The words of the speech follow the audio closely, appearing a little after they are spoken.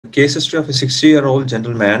case history of a 60-year-old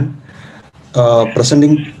gentleman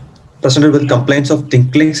presented with complaints of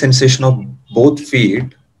tingling sensation of both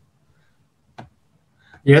feet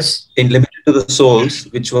Yes. in limited to the soles,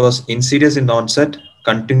 which was insidious in onset,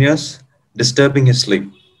 continuous, disturbing his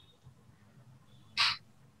sleep.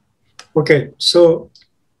 Okay. So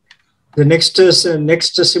the next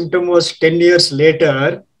symptom was 10 years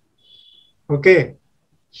later. Okay.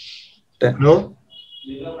 No.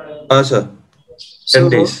 Sir, 10 So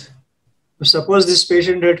days. suppose this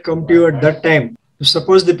patient had come to you at that time.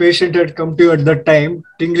 Suppose the patient had come to you at that time,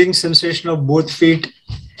 tingling sensation of both feet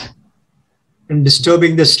and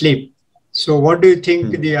disturbing the sleep. So what do you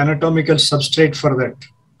think the anatomical substrate for that?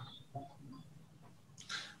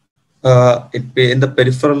 It be in the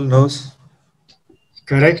peripheral nerves.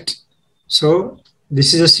 Correct. So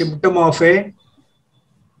this is a symptom of a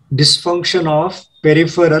dysfunction of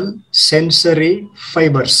peripheral sensory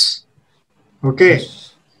fibers. Okay.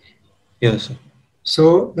 Yes, sir.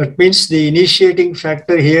 So that means the initiating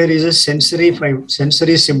factor here is a sensory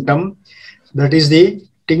symptom. That is the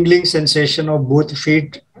tingling sensation of both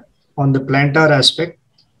feet on the plantar aspect,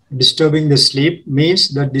 disturbing the sleep,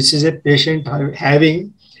 means that this is a patient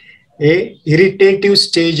having a irritative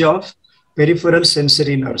stage of peripheral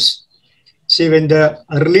sensory nerves. See, when the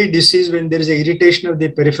early disease, when there is a irritation of the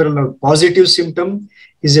peripheral nerve, positive symptom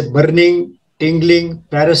is a burning, tingling,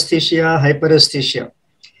 paresthesia, hyperesthesia.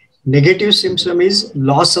 Negative symptom is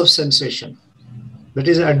loss of sensation. That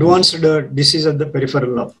is advanced disease of the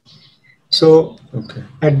peripheral nerve. So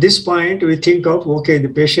at this point, we think of, okay, the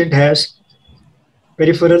patient has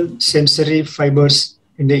peripheral sensory fibers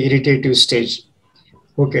in the irritative stage.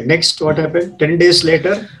 Okay, next, what happened? 10 days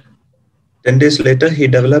later? 10 days later, he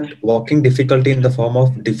developed walking difficulty in the form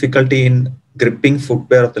of difficulty in gripping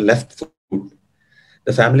footwear of the left foot.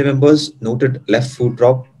 The family members noted left foot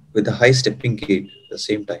drop with a high stepping gait at the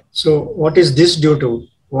same time. So what is this due to?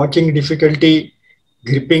 Walking difficulty,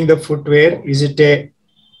 gripping the footwear? Is it a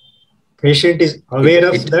patient is aware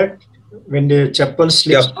of that when the chappal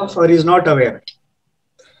slips off, or is not aware?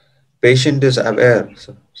 Patient is aware.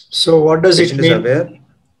 So what does it mean? Patient is aware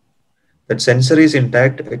that sensory is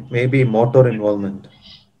intact. It may be motor involvement.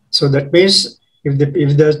 So that means if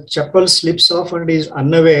the chappal slips off and is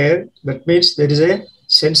unaware, that means there is a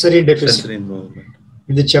sensory deficit. Sensory involvement.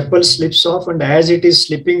 If the chappal slips off and as it is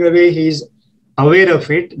slipping away, he is aware of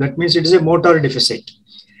it, that means it is a motor deficit.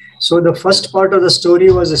 So the first part of the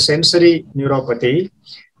story was a sensory neuropathy.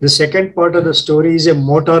 The second part of the story is a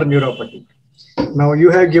motor neuropathy. Now you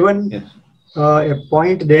have given a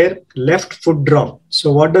point there, left foot drop.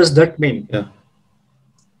 So what does that mean? Yeah.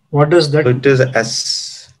 What does that? So it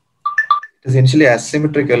is essentially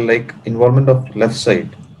asymmetrical, like involvement of left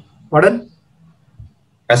side. Pardon?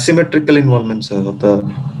 Asymmetrical involvement, sir, of the.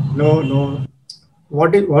 No.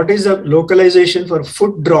 What is the localization for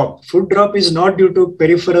foot drop? Foot drop is not due to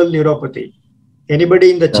peripheral neuropathy.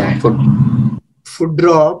 Anybody in the chat? Foot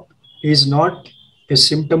drop is not a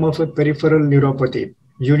symptom of a peripheral neuropathy.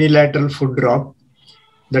 Unilateral foot drop.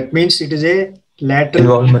 That means it is a lateral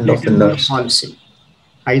involvement of the nerves. Palsy.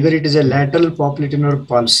 Either it is a lateral popliteal nerve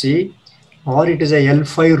palsy or it is a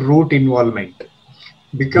L5 root involvement.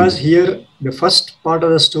 Because here the first part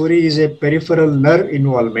of the story is a peripheral nerve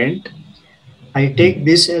involvement. I take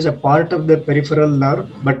this as a part of the peripheral nerve,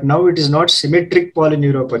 but now it is not symmetric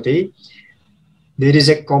polyneuropathy. There is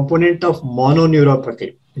a component of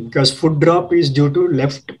mononeuropathy because foot drop is due to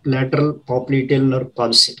left lateral popliteal nerve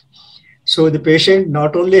palsy. So the patient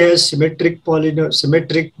not only has symmetric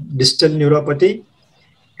distal neuropathy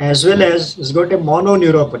as well as has got a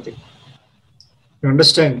mononeuropathy. You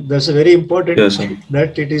understand? That's a very important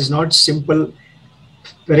that it is not simple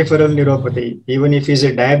peripheral neuropathy. Even if he is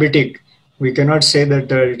a diabetic, we cannot say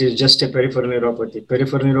that it is just a peripheral neuropathy.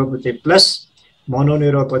 Peripheral neuropathy plus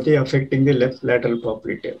mononeuropathy affecting the left lateral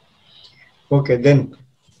popliteal. Okay, then.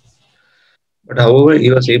 But however,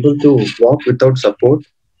 he was able to walk without support,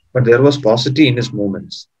 but there was paucity in his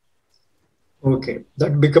movements. Okay,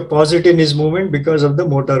 that became paucity in his movement because of the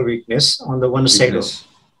motor weakness on the one side.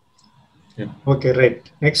 Yeah. Okay, right.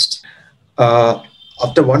 Next.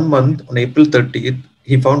 After 1 month, on April 30th,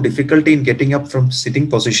 he found difficulty in getting up from sitting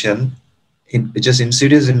position, which is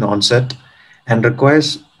insidious in onset and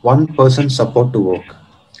requires one person's support to work.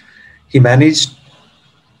 He managed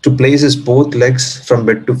to place his both legs from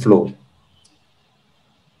bed to floor.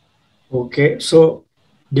 Okay, so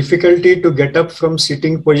difficulty to get up from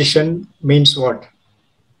sitting position means what?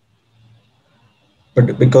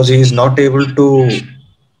 But because he is not able to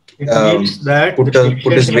means that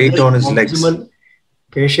put his weight on his legs.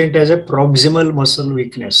 Patient has a proximal muscle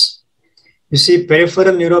weakness. You see,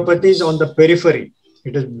 peripheral neuropathy is on the periphery.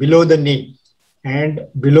 It is below the knee and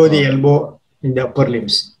below the elbow in the upper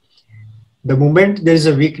limbs. The moment there is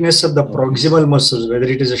a weakness of the proximal muscles, whether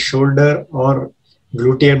it is a shoulder or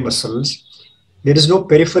gluteal muscles, there is no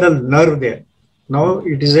peripheral nerve there. Now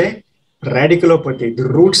it is a radiculopathy. The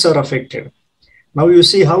roots are affected. Now you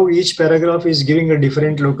see how each paragraph is giving a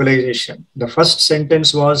different localization. The first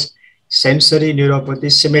sentence was sensory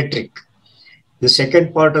neuropathy symmetric. The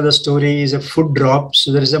second part of the story is a foot drop,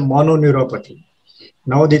 so there is a mononeuropathy.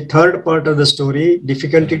 Now the third part of the story,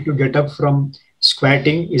 difficulty to get up from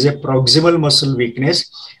squatting, is a proximal muscle weakness.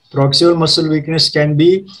 Proximal muscle weakness can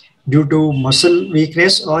be due to muscle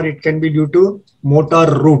weakness or it can be due to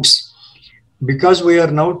motor roots. Because we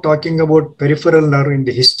are now talking about peripheral nerve in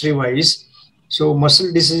the history wise, so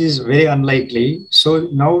muscle disease is very unlikely. So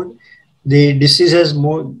now the disease has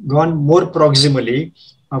gone more proximally,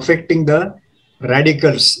 affecting the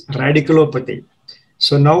radicals, radiculopathy.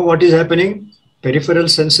 So now what is happening? Peripheral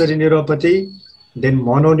sensory neuropathy, then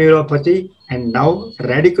mononeuropathy, and now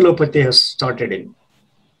radiculopathy has started in.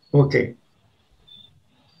 Okay.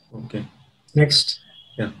 Okay. Next.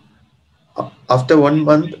 Yeah. After 1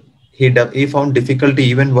 month, he found difficulty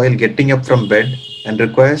even while getting up from bed and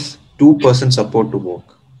requires 2% support to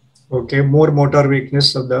walk. Okay, more motor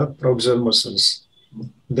weakness of the proximal muscles.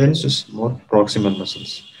 Then just more proximal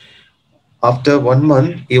muscles. After 1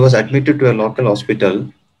 month, he was admitted to a local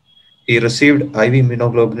hospital. He received IV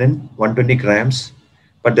immunoglobulin 120 grams,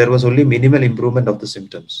 but there was only minimal improvement of the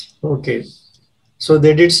symptoms. Okay. So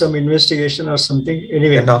they did some investigation or something.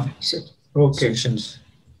 Anyway. Okay.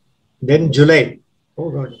 Then July. Oh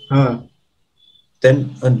God.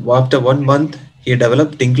 Then after 1 month, he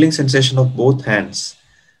developed tingling sensation of both hands.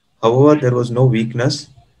 However, there was no weakness.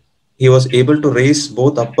 He was able to raise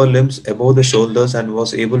both upper limbs above the shoulders and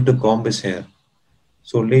was able to comb his hair.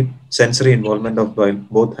 So only sensory involvement of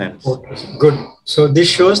both hands. Okay, good. So this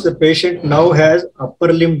shows the patient now has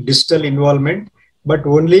upper limb distal involvement, but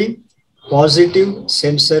only positive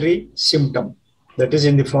sensory symptom. That is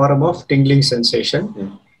in the form of tingling sensation. Yeah.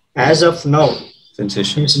 As of now, since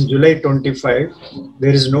in July 25,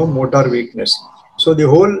 there is no motor weakness. So the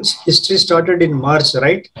whole history started in March,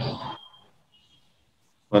 right?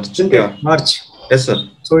 March. Yeah. March. Yes, sir.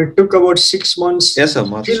 So it took about 6 months. Yes, sir.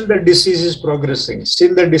 March. Still the disease is progressing.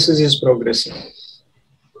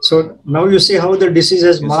 So now you see how the disease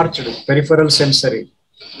has marched. Peripheral sensory,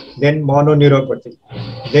 then mononeuropathy,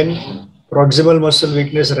 then proximal muscle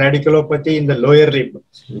weakness, radiculopathy in the lower limb,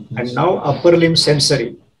 and now upper limb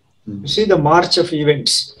sensory. You see the march of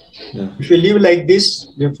events. Yeah. If you live like this,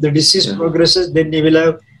 if the disease progresses, then you will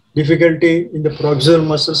have difficulty in the proximal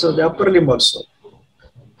muscles of the upper limb also.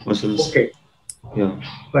 Muscles. Okay. Yeah.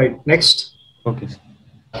 Right. Next. Okay.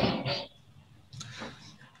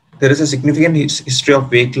 There is a significant history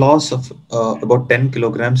of weight loss of about 10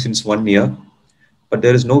 kilograms since 1 year, but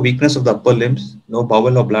there is no weakness of the upper limbs, no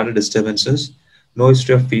bowel or bladder disturbances, no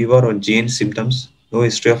history of fever or GN symptoms, no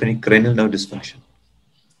history of any cranial nerve dysfunction.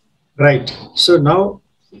 Right. So now,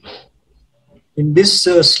 in this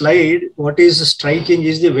slide, what is striking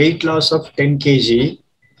is the weight loss of 10 kg.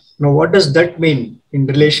 Now, what does that mean in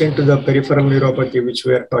relation to the peripheral neuropathy which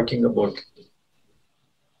we are talking about?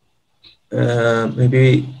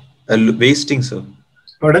 Maybe wasting, sir.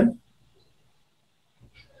 Pardon?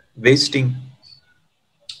 Wasting.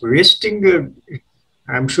 Wasting,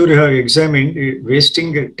 I'm sure you have examined,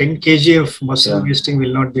 wasting 10 kg of muscle wasting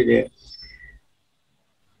will not be there.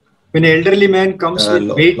 When an elderly man comes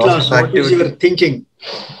with weight loss, what is your thinking?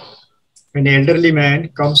 When an elderly man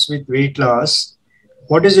comes with weight loss,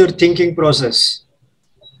 what is your thinking process?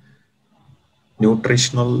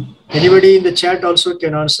 Nutritional. Anybody in the chat also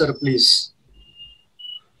can answer, please.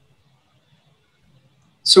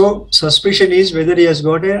 So, suspicion is whether he has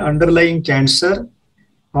got an underlying cancer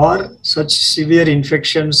or such severe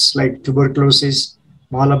infections like tuberculosis,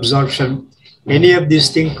 malabsorption, any of these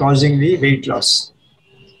things causing the weight loss.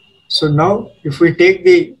 So now, if we take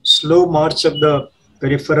the slow march of the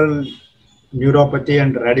peripheral neuropathy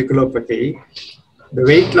and radiculopathy, the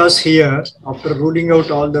weight loss here, after ruling out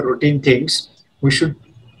all the routine things, we should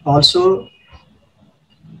also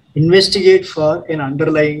investigate for an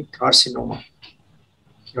underlying carcinoma.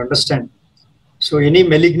 You understand? So any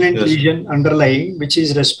malignant lesion underlying, which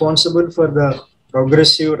is responsible for the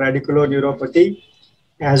progressive radiculoneuropathy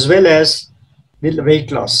as well as the weight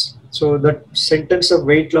loss. So that sentence of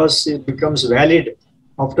weight loss becomes valid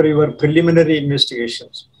after your preliminary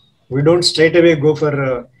investigations. We don't straight away go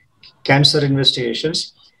for cancer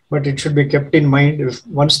investigations, but it should be kept in mind if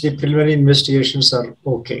once the preliminary investigations are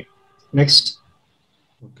okay. Next.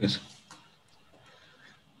 Okay.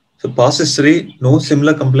 So past history, no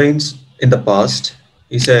similar complaints in the past.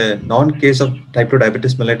 is a non-case of type 2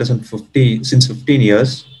 diabetes mellitus since 15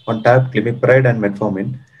 years on tab glimepiride and metformin.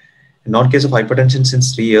 A non-case of hypertension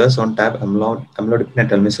since 3 years on tab amlodipine and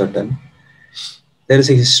telmisartan. There is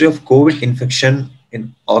a history of COVID infection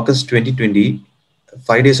in August 2020.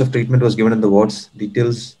 5 days of treatment was given in the wards.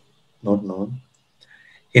 Details not known.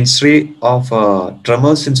 History of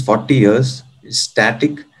tremors since 40 years. Is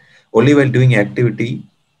static only while doing activity.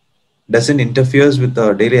 Doesn't interferes with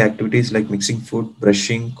daily activities like mixing food,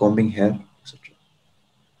 brushing, combing hair, etc.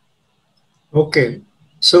 Okay.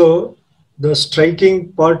 So the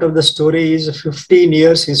striking part of the story is a 15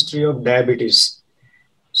 years history of diabetes.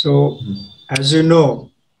 So as you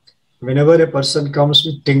know, whenever a person comes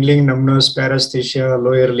with tingling, numbness, paresthesia,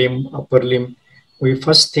 lower limb, upper limb, we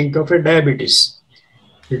first think of a diabetes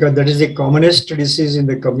because that is the commonest disease in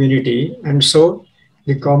the community. And so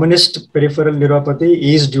the commonest peripheral neuropathy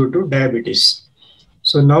is due to diabetes.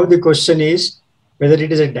 So now the question is whether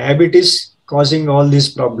it is a diabetes causing all these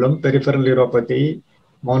problems, peripheral neuropathy,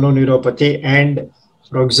 mononeuropathy, and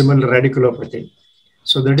proximal radiculopathy.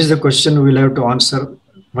 So that is the question we will have to answer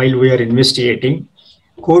while we are investigating.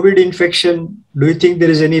 COVID infection, do you think there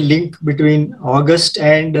is any link between August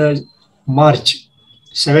and March?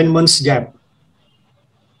 7 months gap.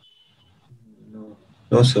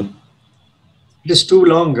 No, sir. It is too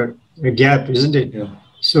long a gap, isn't it? Yeah.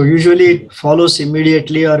 So usually it follows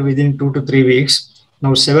immediately or within 2 to 3 weeks.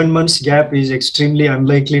 Now 7 months gap is extremely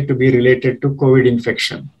unlikely to be related to COVID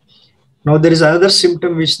infection. Now there is another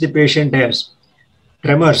symptom which the patient has,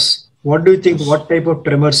 tremors. What do you think? What type of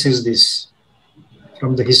tremors is this?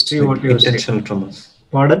 From the history, Like what you have said. intentional tremors.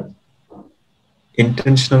 Pardon?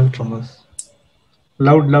 Intentional tremors.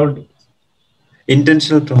 Loud.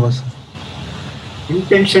 Intentional tremors.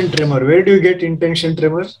 Intention tremor. Where do you get intention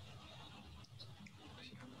tremor?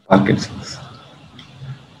 Parkinson's.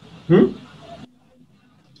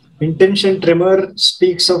 Intention tremor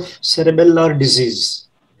speaks of cerebellar disease.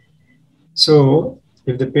 So,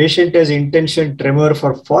 if the patient has intention tremor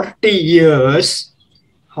for 40 years,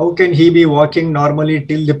 how can he be walking normally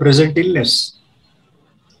till the present illness?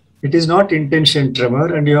 It is not intention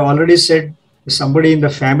tremor, and you already said somebody in the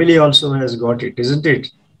family also has got it, isn't it?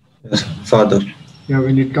 Yes, father. Yeah,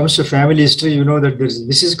 when it comes to family history, you know that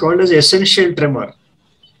this is called as essential tremor.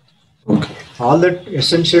 Okay. All that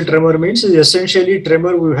essential tremor means is essentially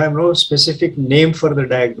tremor. We have no specific name for the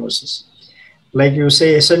diagnosis. Like you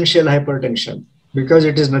say, essential hypertension, because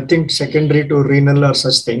it is nothing secondary to renal or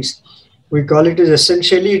such things. We call it as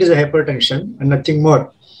essentially it is a hypertension and nothing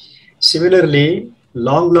more. Similarly,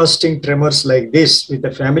 long-lasting tremors like this with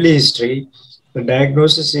a family history, the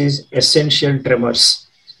diagnosis is essential tremors.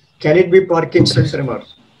 Can it be Parkinson tremor?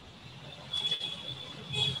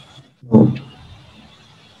 No.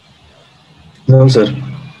 No, sir.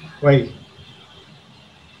 Why?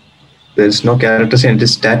 There is no characteristic. It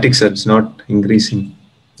is static, sir. It's not increasing.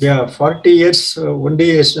 Yeah, 40 years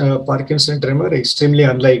only is Parkinson tremor, extremely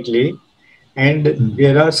unlikely. And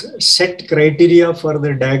there are set criteria for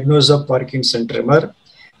the diagnosis of Parkinson tremor.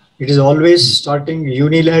 It is always starting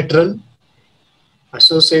unilateral,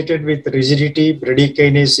 associated with rigidity,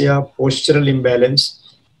 bradykinesia, postural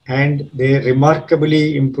imbalance, and they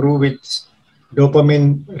remarkably improve with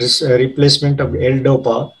dopamine replacement of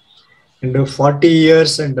L-DOPA. And 40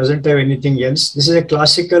 years and doesn't have anything else. This is a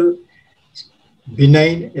classical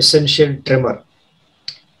benign essential tremor.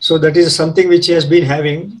 So that is something which he has been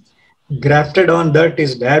having. Grafted on that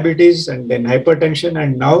is diabetes and then hypertension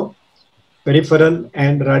and now peripheral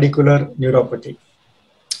and radicular neuropathy.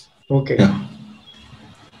 Okay. Yeah.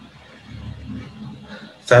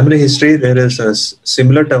 Family history, there is a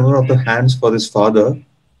similar tremor of the hands for this father.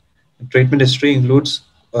 Treatment history includes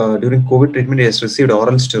during COVID treatment, he has received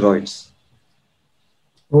oral steroids.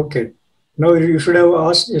 Okay. Now you should have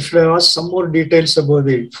asked some more details about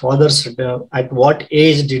the father's, at what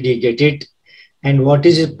age did he get it and what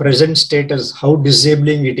is his present status, how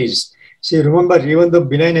disabling it is. See, remember, even though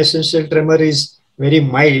benign essential tremor is very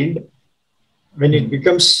mild, when it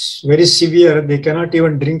becomes very severe, they cannot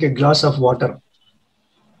even drink a glass of water.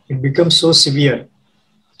 It becomes so severe.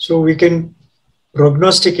 So we can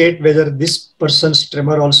prognosticate whether this person's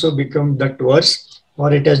tremor also become that worse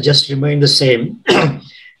or it has just remained the same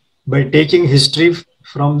by taking history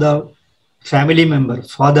from the family member,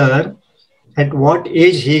 father, at what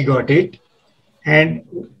age he got it, and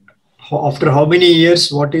after how many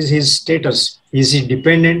years, what is his status? Is he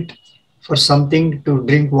dependent for something to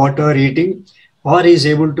drink water, eating, or is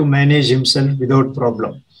able to manage himself without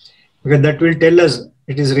problem? Because that will tell us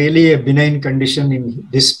it is really a benign condition in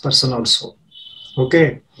this person also.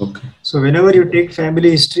 Okay. Okay. So whenever you take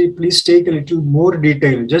family history, please take a little more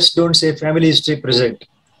detail. Just don't say family history present.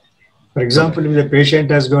 For example, Okay. if the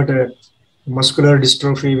patient has got a muscular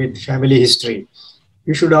dystrophy with family history,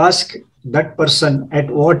 you should ask that person at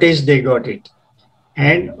what age they got it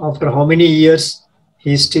and after how many years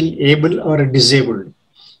he is still able or disabled,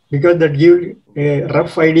 because that gives a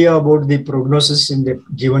rough idea about the prognosis in the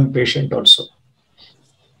given patient also.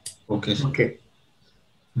 Okay, sir. Okay.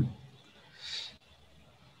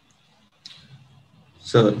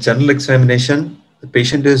 So general examination, the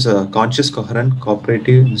patient is conscious, coherent,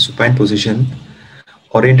 cooperative in supine position,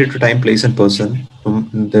 oriented to time, place, and person.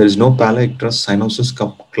 There is no pala-icterus, cyanosis,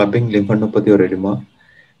 clubbing, lymphadenopathy, or edema.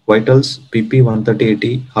 Vitals, BP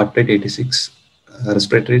 130/80, heart rate 86,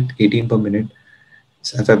 respiratory rate 18 per minute.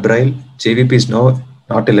 Febrile, JVP is now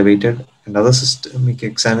not elevated, and other systemic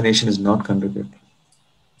examination is not conducted.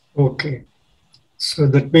 Okay. So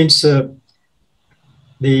that means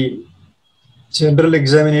the general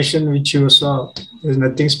examination which you saw is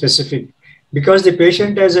nothing specific. Because the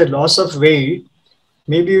patient has a loss of weight,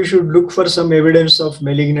 maybe you should look for some evidence of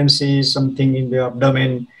malignancy, something in the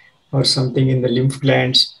abdomen or something in the lymph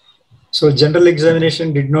glands. So general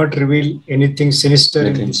examination did not reveal anything sinister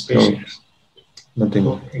in Nothing. this No, patient. nothing.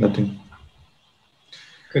 Okay. Nothing.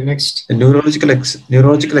 Okay, next. The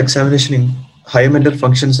neurological examination in higher mental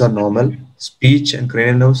functions are normal. Speech and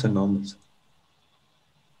cranial nerves are normal.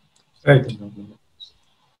 Right.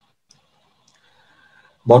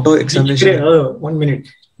 Motor examination. 1 minute.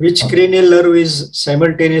 Which cranial nerve is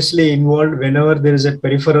simultaneously involved whenever there is a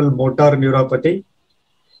peripheral motor neuropathy?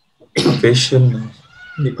 Facial nerve.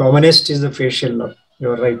 The commonest is the facial nerve.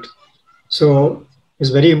 You are right. So it's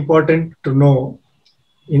very important to know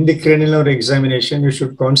in the cranial nerve examination, you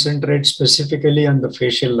should concentrate specifically on the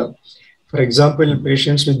facial nerve. For example,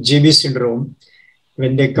 patients with GB syndrome,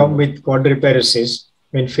 when they come with quadriparesis,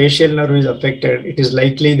 when facial nerve is affected, it is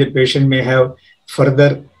likely the patient may have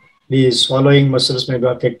further the swallowing muscles may be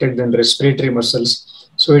affected than respiratory muscles.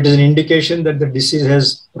 So it is an indication that the disease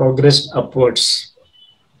has progressed upwards.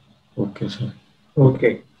 Okay, sir.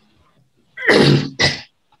 Okay.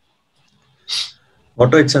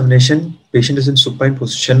 Motor examination, patient is in supine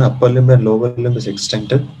position, upper limb and lower limb is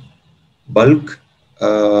extended. Bulk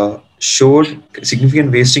showed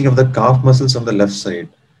significant wasting of the calf muscles on the left side.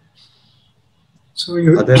 So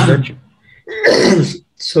you,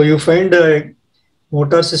 so you find a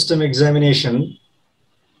motor system examination,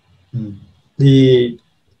 the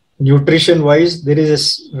nutrition wise, there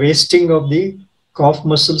is a wasting of the calf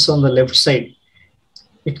muscles on the left side.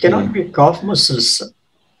 It cannot be calf muscles.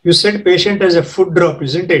 You said patient has a foot drop,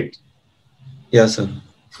 isn't it? Yes, sir.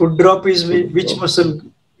 Foot drop is which muscle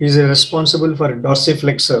is responsible for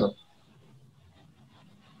dorsiflexor?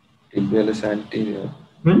 Tibialis anterior.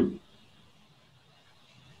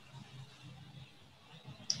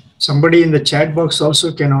 Somebody in the chat box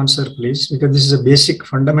also can answer, please, because this is a basic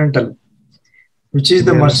fundamental. Which is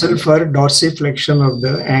the muscle for dorsiflexion of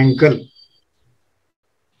the ankle?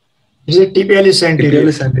 Is it tibialis anterior?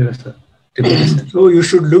 Tibialis anterior, sir. Tibialis anterior. So you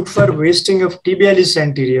should look for wasting of tibialis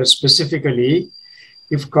anterior specifically.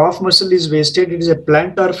 If calf muscle is wasted, it is a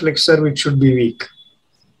plantar flexor which should be weak.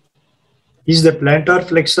 Is the plantar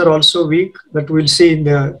flexor also weak? That we'll see in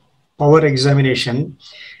the power examination.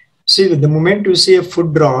 See, the moment you see a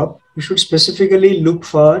foot drop, you should specifically look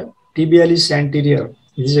for tibialis anterior.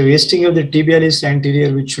 It is a wasting of the tibialis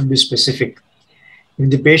anterior which should be specific. If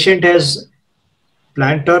the patient has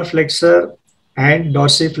plantar flexor and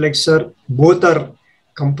dorsiflexor, both are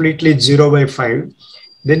completely 0/5,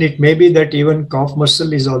 then it may be that even calf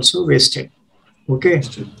muscle is also wasted. Okay.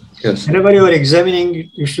 Yes. Whenever you are examining,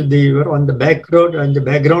 you should on the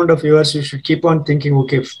background of yours, you should keep on thinking,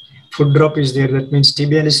 okay, foot drop is there, that means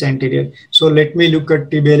tibialis anterior. So let me look at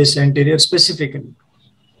tibialis anterior specifically.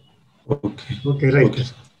 Okay. Okay, right. Okay.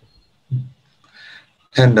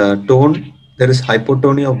 And tone, there is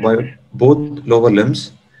hypotonia of both lower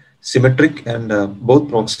limbs, symmetric and both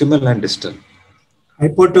proximal and distal.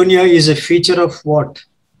 Hypotonia is a feature of what?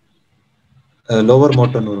 Lower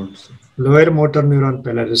motor neurons. Lower motor neuron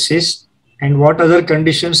paralysis. And what other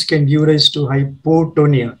conditions can give rise to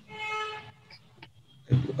hypotonia?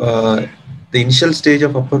 The initial stage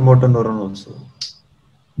of upper motor neuron also.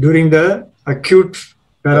 During the acute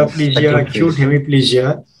paraplegia, Yes, acute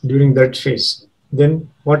hemiplegia, during that phase. Then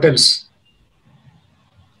what else?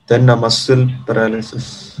 Then muscle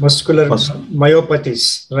paralysis. Muscular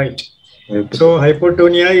myopathies, right. Myopathy. So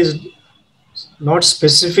hypotonia is not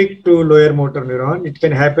specific to lower motor neuron. It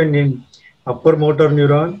can happen in upper motor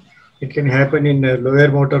neuron. It can happen in lower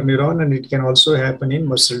motor neuron, and it can also happen in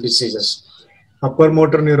muscle diseases. Upper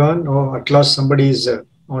motor neuron. Oh, at last somebody is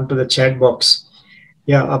onto the chat box.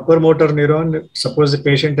 Yeah, upper motor neuron. Suppose the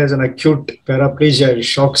patient has an acute paraplegia,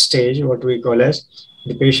 shock stage, what we call as,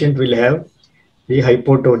 the patient will have the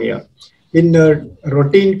hypotonia. In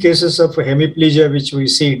routine cases of hemiplegia, which we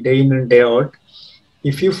see day in and day out,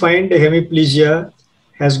 if you find a hemiplegia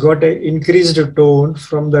has got an increased tone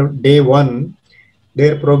from the day one,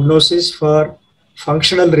 their prognosis for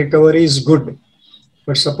functional recovery is good.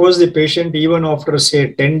 But suppose the patient, even after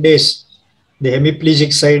say 10 days, the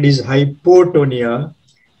hemiplegic side is hypotonia,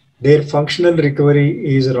 their functional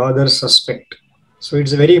recovery is rather suspect. So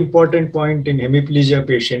it's a very important point in hemiplegia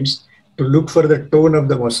patients to look for the tone of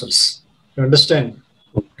the muscles. You understand?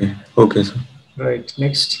 Okay. Okay, sir. Right.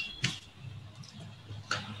 Next.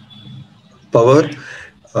 Power.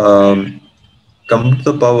 Come to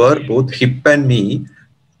the power, both hip and knee,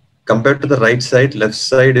 compared to the right side, left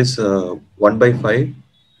side is 1 by 5.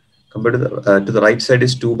 Compared to the right side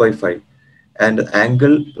is 2 by 5. And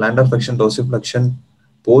angle, plantar flexion, dorsiflexion,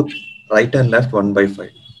 both right and left 1 by 5.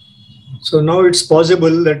 So now it's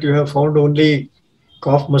possible that you have found only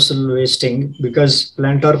calf muscle wasting because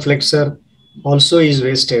plantar flexor also is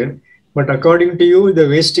wasted. But according to you, the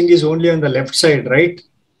wasting is only on the left side, right?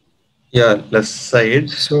 Yeah, left side.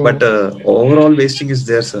 So, But overall wasting is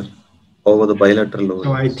there, sir, over the bilateral lower.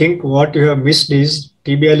 so I think what you have missed is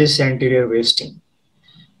tibialis anterior wasting.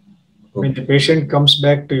 When the patient comes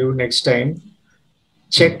back to you next time,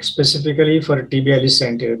 check specifically for tibialis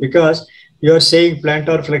anterior because you are saying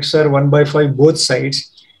plantar flexor 1 by 5 both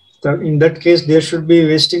sides. So in that case, there should be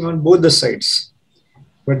wasting on both the sides.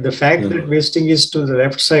 But the fact that wasting is to the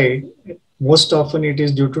left side, most often it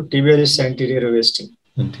is due to tibialis anterior wasting.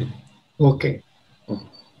 Okay.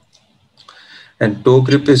 And toe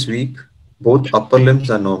grip is weak. Both upper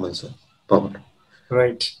limbs are normal, sir. Power.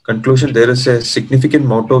 Right. Conclusion, there is a significant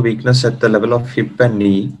motor weakness at the level of hip and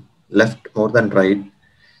knee, left more than right,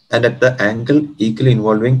 and at the ankle equally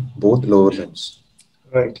involving both lower limbs.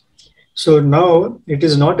 Right. So now it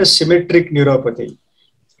is not a symmetric neuropathy.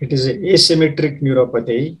 It is an asymmetric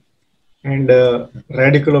neuropathy and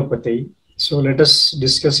radiculopathy. So let us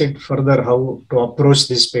discuss it further, how to approach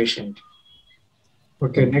this patient.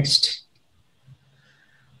 Okay, next.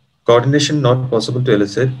 Coordination not possible to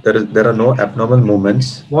elicit. There are no abnormal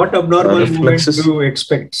movements. What abnormal movements do you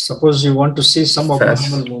expect? Suppose you want to see some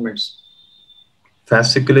abnormal movements.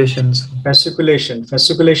 Fasciculations. Fasciculation.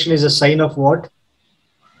 Fasciculation is a sign of what?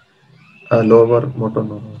 Lower motor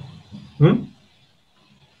neuron.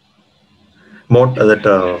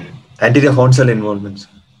 Anterior horn cell involvements.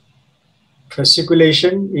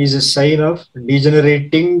 Fasciculation is a sign of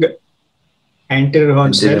degenerating anterior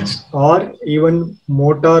horn cells or even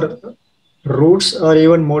motor roots or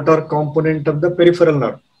even motor component of the peripheral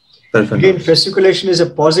nerve. Again, fasciculation is a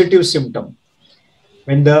positive symptom.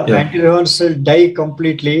 When the anterior horn cell die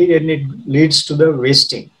completely, then it leads to the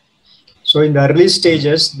wasting. So in the early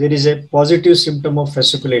stages, there is a positive symptom of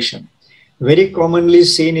fasciculation, very commonly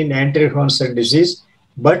seen in anterior horn cell disease,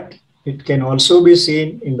 but it can also be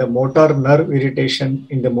seen in the motor nerve irritation,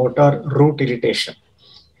 in the motor root irritation.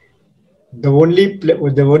 The only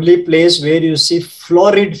place where you see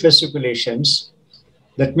florid fasciculations,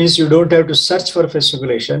 that means you don't have to search for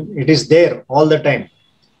fasciculation, it is there all the time,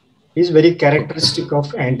 is very characteristic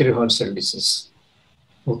of anterior horn cell disease.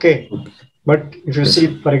 Okay. But if you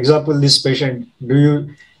see, for example, this patient,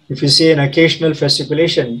 if you see an occasional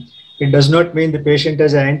fasciculation, it does not mean the patient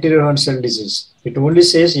has an anterior horn cell disease. It only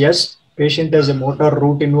says, yes, patient has a motor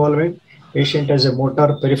root involvement, patient has a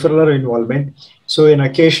motor peripheral involvement. So an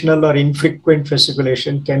occasional or infrequent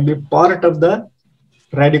fasciculation can be part of the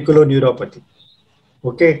radiculoneuropathy.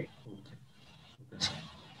 Okay.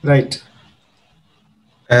 Right.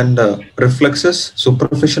 And reflexes,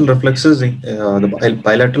 superficial reflexes, the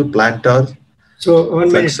bilateral plantar. So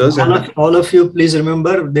one minute, all of you, please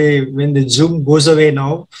remember, when the Zoom goes away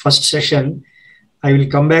now, first session, I will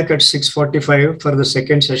come back at 6:45 for the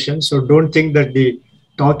second session. So don't think that the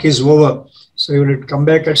talk is over. So you will come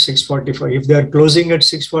back at 6:45. If they are closing at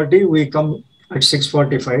 6:40, we come at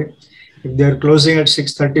 6:45. If they are closing at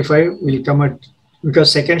 6:35, we'll come at,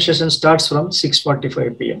 because second session starts from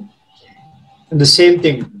 6:45 p.m. And the same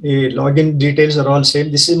thing, the login details are all same.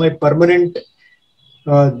 This is my permanent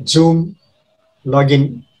Zoom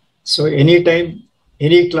login. So anytime,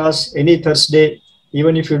 any class, any Thursday,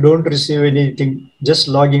 even if you don't receive anything, just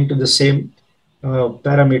log into the same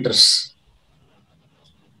parameters.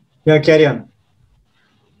 Yeah, carry on.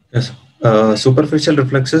 Yes. Superficial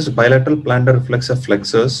reflexes, bilateral plantar reflex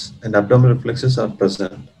flexors, and abdominal reflexes are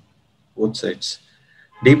present, both sides.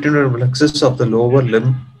 Deep tendon reflexes of the lower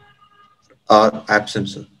limb are absent,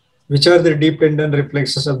 sir. Which are the deep tendon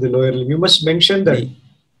reflexes of the lower limb? You must mention that.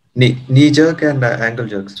 Knee jerk and ankle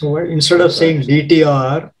jerks. So instead of saying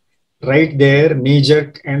DTR, right there, knee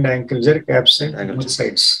jerk and ankle jerk absent on both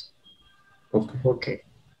sides. Okay. Okay.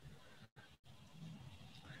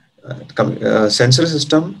 Sensory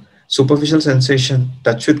system, superficial sensation,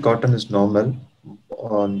 touch with cotton is normal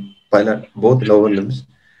on both lower limbs.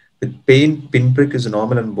 With pain, pinprick is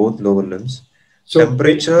normal on both lower limbs. So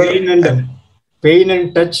temperature pain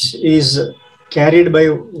and touch is carried by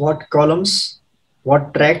what columns?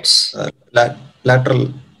 What tracts?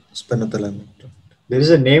 Lateral spinothalamic. There is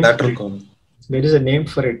a name. Lateral column. There is a name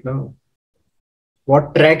for it, no?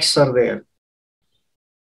 What tracts are there?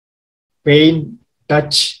 Pain,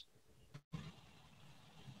 touch.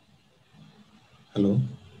 Hello.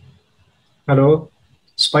 Hello.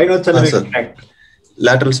 Spinothalamic tract.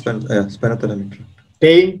 Lateral spinothalamic tract.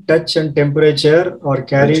 Pain, touch, and temperature are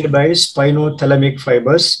carried by spinothalamic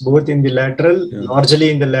fibers, both in the lateral, largely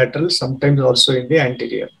in the lateral, sometimes also in the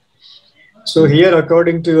anterior. So here,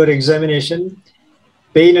 according to your examination,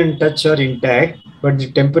 pain and touch are intact, but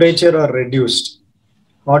the temperature are reduced,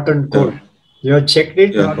 hot and cold. You have checked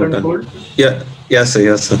it, hot and cold? Yes,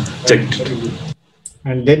 sir. Checked.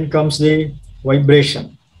 And then comes the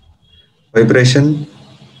vibration. Vibration,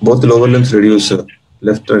 both lower limbs reduce,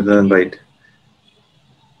 left and right.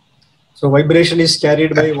 So vibration is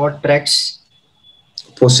carried by what tracts?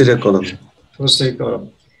 Posterior column. Posterior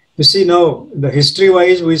column. You see now, the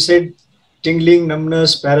history-wise, we said tingling,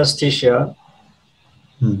 numbness, paresthesia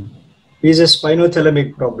is a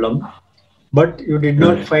spinothalamic problem, but you did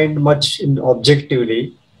not find much in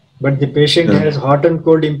objectively. But the patient has hot and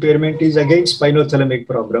cold impairment is again spinothalamic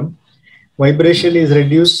problem. Vibration is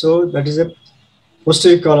reduced, so that is a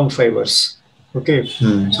posterior column fibers. Okay,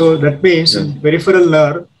 so that means in peripheral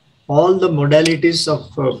nerve, all the modalities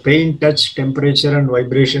of pain, touch, temperature, and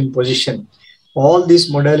vibration position, all these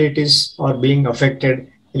modalities are being affected,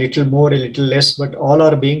 a little more, a little less, but all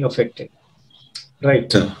are being affected.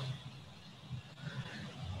 Right.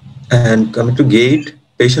 And coming to gait,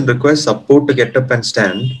 patient requires support to get up and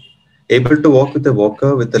stand, able to walk with a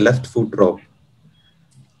walker with the left foot drop,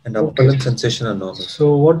 and upper limb sensation are normal.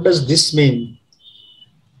 So what does this mean?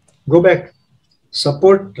 Go back.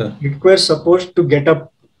 Support, requires support to get up.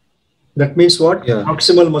 That means what?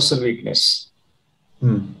 Proximal muscle weakness.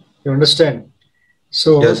 You understand?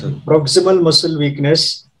 So proximal muscle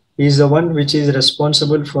weakness is the one which is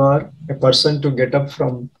responsible for a person to get up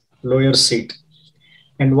from lower seat.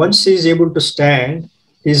 And once he is able to stand,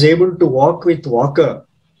 he is able to walk with walker.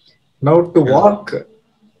 Now to walk,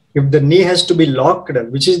 if the knee has to be locked,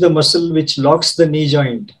 which is the muscle which locks the knee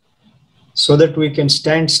joint so that we can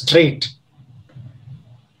stand straight?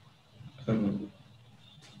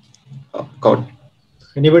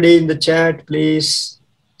 Anybody in the chat, please?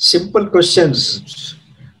 Simple questions.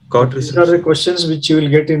 These are the questions which you will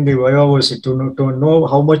get in the Vivavosi to know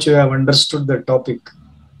how much you have understood the topic.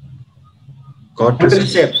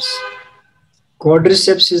 Quadriceps.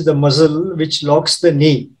 Quadriceps is the muscle which locks the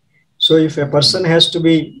knee. So if a person has to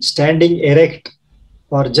be standing erect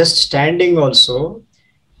or just standing also,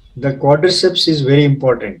 the quadriceps is very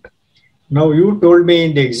important. Now you told me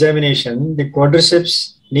in the examination, the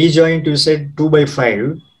quadriceps knee joint, you said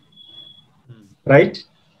 2/5, right?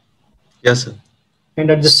 Yes, sir. And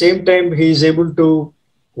at the same time, he is able to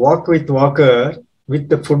walk with walker with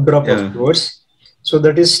the foot drop, of course. So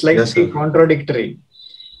that is slightly contradictory.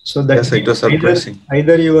 So that it was surprising.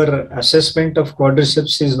 Either your assessment of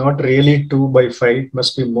quadriceps is not really 2/5, it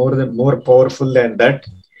must be more powerful than that,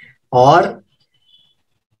 or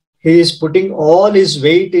he is putting all his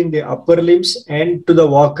weight in the upper limbs and to the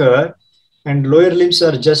walker, and lower limbs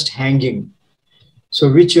are just hanging.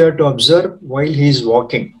 So which you have to observe while he is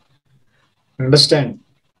walking. Understand?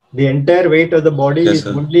 The entire weight of the body is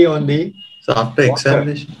only on the after walker.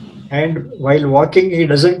 examination. And while walking, he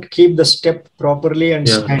doesn't keep the step properly and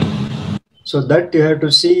stand. So that you have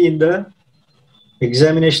to see in the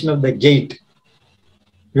examination of the gait.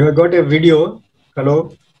 You have got a video.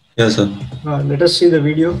 Hello? Yes, sir. Let us see the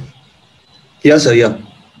video. Yes, sir. Yeah.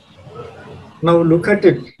 Now look at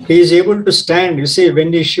it. He is able to stand. You see,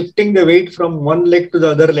 when he is shifting the weight from one leg to the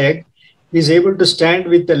other leg, he is able to stand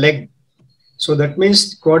with the leg. So that means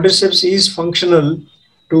quadriceps is functional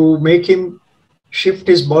to make him shift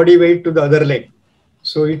his body weight to the other leg.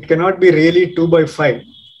 So it cannot be really 2/5.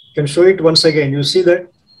 You can show it once again. You see that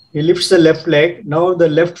he lifts the left leg. Now the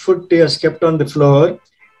left foot he has kept on the floor.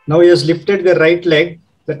 Now he has lifted the right leg.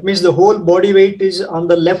 That means the whole body weight is on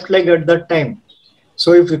the left leg at that time.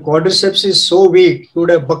 So if the quadriceps is so weak, he would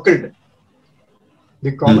have buckled.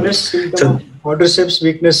 The commonest symptom of quadriceps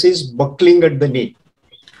weakness is buckling at the knee.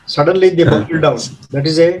 Suddenly they buckle down. That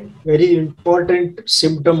is a very important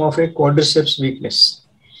symptom of a quadriceps weakness.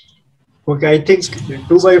 Okay, I think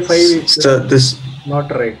 2 by 5 is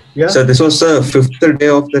not right. Yeah. So this was the 5th day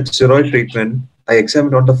of that steroid treatment. I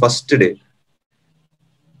examined on the first day.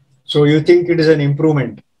 So you think it is an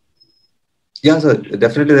improvement? Yeah, sir.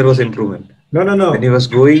 Definitely there was improvement. No. When he was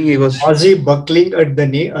going, he was. Was he buckling at the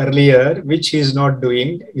knee earlier, which he is not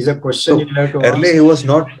doing? Is a question you have to earlier ask. he was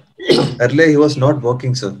not. Earlier he was not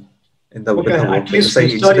working, sir. In the Okay, at least I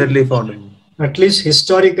incidentally found him. At least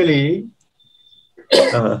historically,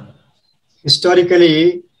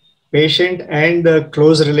 historically, patient and the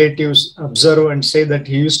close relatives observe and say that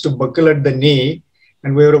he used to buckle at the knee,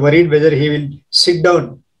 and we were worried whether he will sit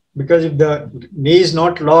down, because if the knee is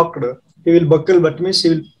not locked, he will buckle, but means he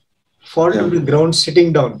will fall to the ground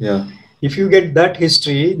sitting down. Yeah. If you get that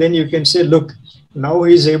history, then you can say, look, now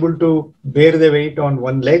he is able to bear the weight on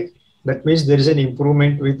one leg. That means there is an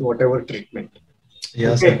improvement with whatever treatment.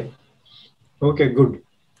 Yes. Okay. Okay, good.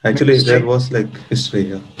 Actually, there was like history.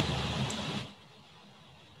 Yeah.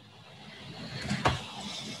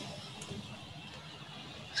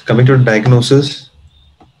 Coming to diagnosis.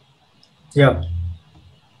 Yeah.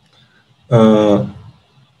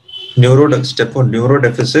 Step 1,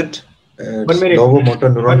 neurodeficit. 1 minute. Lower motor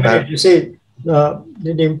neuron. 1 minute. You say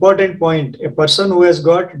the important point: a person who has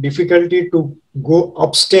got difficulty to go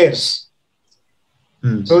upstairs.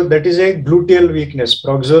 So that is a gluteal weakness,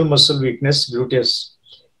 proximal muscle weakness, gluteus.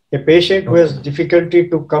 A patient who has difficulty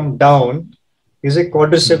to come down is a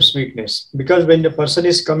quadriceps weakness, because when the person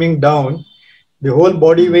is coming down, the whole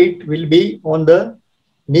body weight will be on the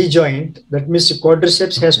knee joint. That means the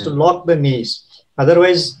quadriceps has to lock the knees.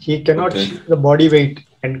 Otherwise, he cannot shift the body weight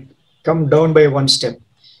and come down by one step.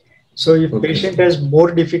 So if patient has more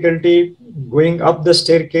difficulty going up the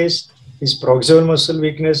staircase, his proximal muscle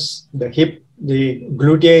weakness, the hip, the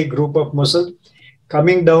gluteus group of muscle,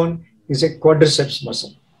 coming down is a quadriceps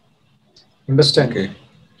muscle. Understand? Okay.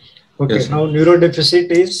 Yes, now neurodeficit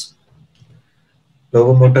is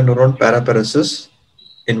lower motor neuron paraparesis,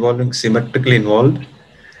 involving symmetrically involved,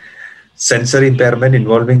 sensory impairment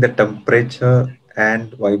involving the temperature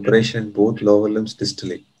and vibration in both lower limbs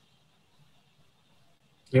distally.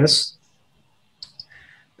 Yes.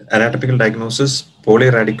 Anatomical diagnosis: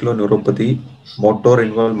 polyradiculoneuropathy, motor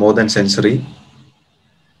involved more than sensory.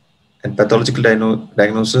 And pathological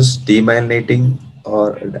diagnosis: demyelinating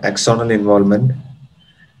or axonal involvement.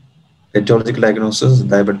 Etiological diagnosis: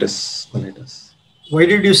 diabetes mellitus. Why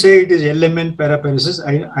did you say it is LMN paraparesis?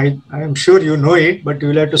 I am sure you know it, but you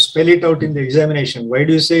will have to spell it out in the examination. Why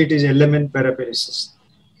do you say it is LMN paraparesis?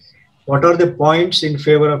 What are the points in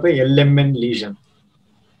favor of a LMN lesion?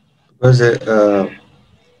 Because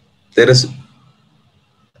there is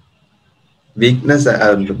weakness,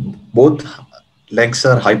 and both legs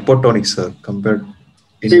are hypotonic, sir, compared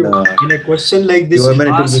in a question like this.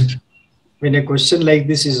 When a question like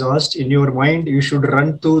this is asked, in your mind, you should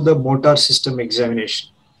run through the motor system examination.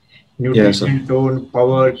 Nutrition, tone,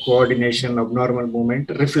 power, coordination, abnormal movement,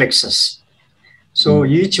 reflexes. So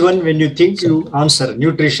each one, when you think, you answer.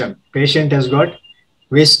 Nutrition, patient has got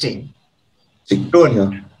wasting.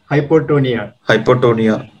 Tone, hypotonia.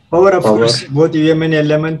 Power, of course, both UMN,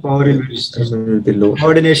 LMN, power will be low.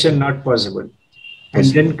 Coordination, not possible. And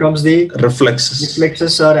then comes the reflexes.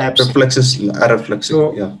 Reflexes are absent. Reflexes are reflexive.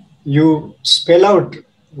 So, you spell out,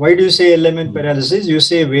 why do you say LMN paralysis? You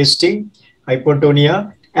say wasting,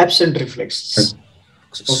 hypotonia, absent reflexes.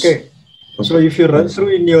 Okay. So if you run through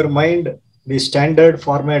in your mind the standard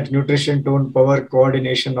format: nutrition, tone, power,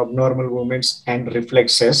 coordination, abnormal movements, and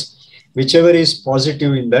reflexes, whichever is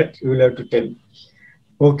positive in that, you will have to tell.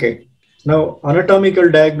 Okay. Now,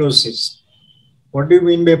 anatomical diagnosis. What do you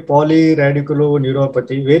mean by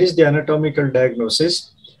polyradiculoneuropathy? Where is the anatomical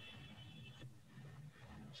diagnosis?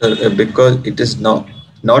 Because it is not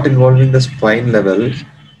involving the spine level,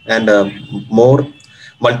 and more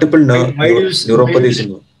multiple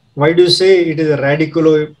neuropathies. Why do you say it is a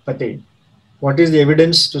radiculopathy? What is the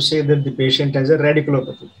evidence to say that the patient has a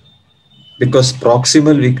radiculopathy? Because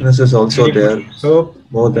proximal weakness is also there. So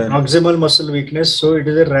more than proximal muscle weakness. So it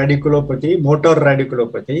is a radiculopathy, motor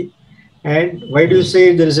radiculopathy. And why do you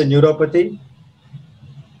say there is a neuropathy?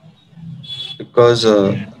 Because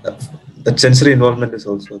the sensory involvement is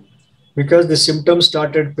also. Because the symptoms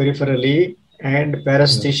started peripherally, and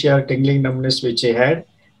paresthesia, tingling, numbness, which he had,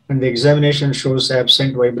 and the examination shows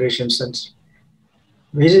absent vibration sense.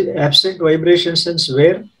 Is it absent vibration sense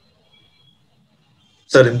where?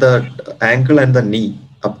 Sir, in the ankle and the knee,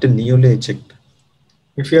 up to knee only I checked.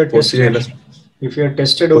 If you are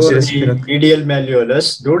tested over the medial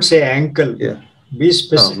malleolus, don't say ankle. Yeah. B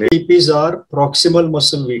specific are proximal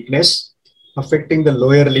muscle weakness affecting the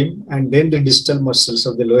lower limb and then the distal muscles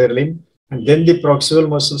of the lower limb and then the proximal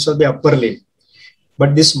muscles of the upper limb.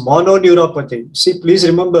 But this mononeuropathy, see, please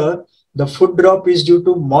remember the foot drop is due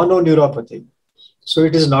to mononeuropathy. So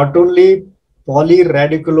it is not only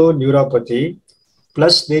polyradiculoneuropathy,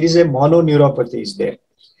 plus there is a mononeuropathy is there.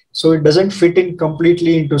 So it doesn't fit in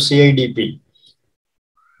completely into CIDP,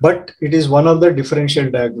 but it is one of the differential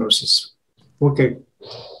diagnoses. Okay.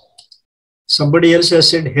 Somebody else has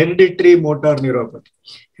said hereditary motor neuropathy.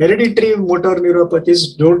 Hereditary motor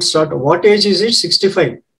neuropathies don't start. What age is it?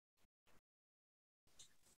 65.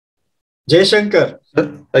 Jayshankar.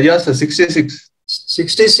 Yes, sir, 66.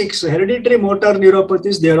 66. Hereditary motor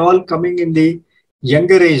neuropathies, they are all coming in the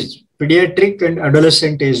younger age, pediatric and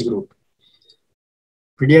adolescent age group.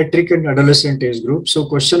 Pediatric and adolescent age group. So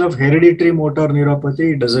question of hereditary motor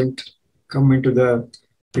neuropathy doesn't come into the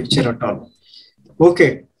picture at all.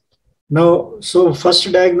 Okay. Now, so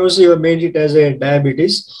first diagnosis, you have made it as a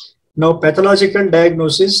diabetes. Now, pathological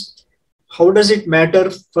diagnosis, how does it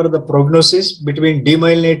matter for the prognosis between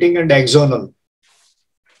demyelinating and axonal?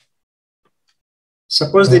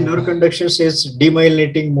 Suppose the nerve conduction says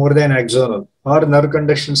demyelinating more than axonal, or nerve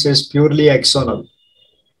conduction says purely axonal.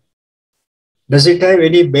 Does it have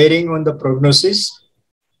any bearing on the prognosis?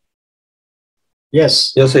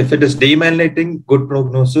 Yes. Yes, if it is demyelinating, good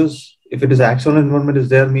prognosis. If it is axonal involvement is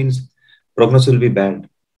there, means prognosis will be bad.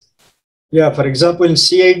 Yeah, for example, in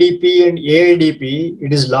CIDP and AIDP,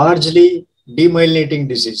 it is largely demyelinating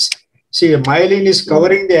disease. See, myelin is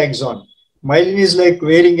covering the axon. Myelin is like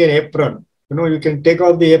wearing an apron. You know, you can take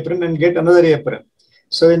off the apron and get another apron.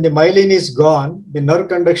 So when the myelin is gone, the nerve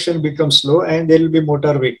conduction becomes slow and there will be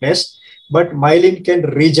motor weakness, but myelin can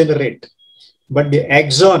regenerate. But the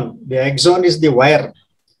axon is the wire.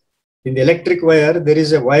 In the electric wire, there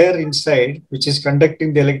is a wire inside which is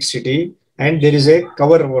conducting the electricity and there is a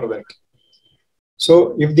cover over that.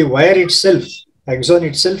 So if the wire itself, axon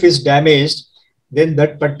itself is damaged, then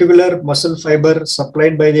that particular muscle fiber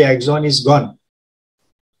supplied by the axon is gone.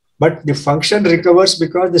 But the function recovers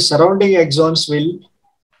because the surrounding axons will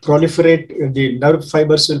proliferate, the nerve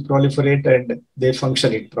fibers will proliferate and they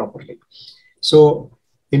function it properly. So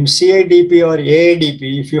in CIDP or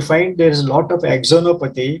AIDP, if you find there is a lot of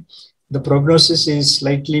axonopathy, the prognosis is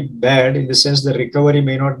slightly bad in the sense the recovery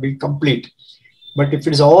may not be complete. But if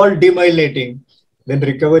it is all demyelinating, then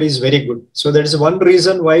recovery is very good. So that is one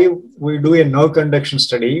reason why we do a nerve conduction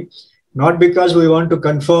study, not because we want to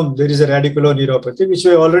confirm there is a radiculoneuropathy, which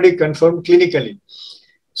we already confirmed clinically.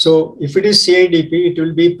 So if it is CIDP, it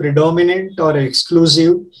will be predominant or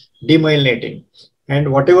exclusive demyelinating.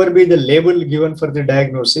 And whatever be the label given for the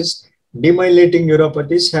diagnosis, demyelinating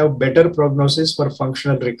neuropathies have better prognosis for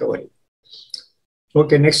functional recovery.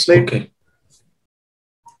 Okay, next slide. Okay.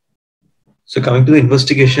 So coming to the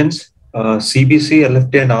investigations, CBC,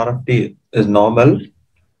 LFT and RFT is normal.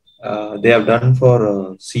 They have done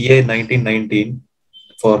for CA 1919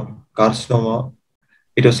 for carcinoma.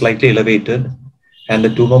 It was slightly elevated and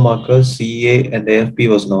the tumor markers CA and AFP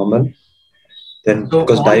was normal. Then so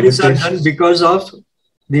because all diabetes these are done because of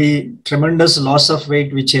the tremendous loss of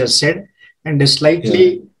weight which he has said, and a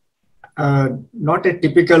slightly not a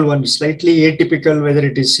typical one, slightly atypical, whether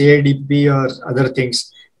it is CIDP or other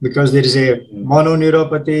things, because there is a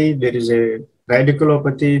mononeuropathy, there is a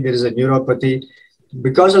radiculopathy, there is a neuropathy.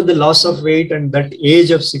 Because of the loss of weight and that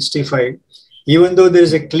age of 65, even though there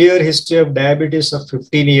is a clear history of diabetes of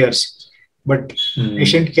 15 years, but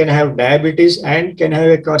patient can have diabetes and can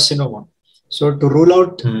have a carcinoma. So to rule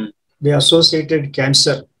out the associated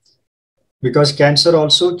cancer, because cancer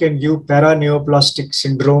also can give paraneoplastic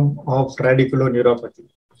syndrome of radiculoneuropathy.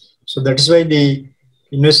 So that is why the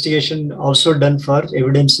investigation also done for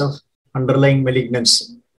evidence of underlying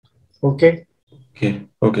malignancy. Okay.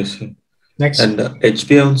 Okay, sir. Next. And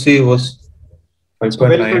HbA1c was 5.9. So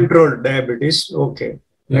well-controlled diabetes. Okay.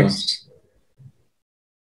 Next.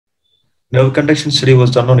 Nerve conduction study was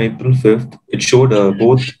done on April 5th. It showed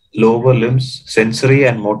both lower limbs, sensory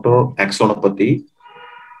and motor axonopathy,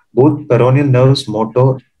 both peroneal nerves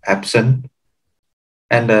motor absent,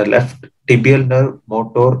 and left tibial nerve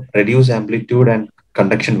motor reduced amplitude and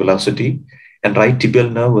conduction velocity, and right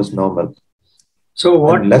tibial nerve was normal. So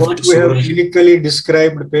what we have clinically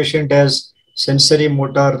described patient as sensory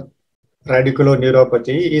motor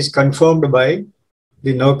radiculoneuropathy is confirmed by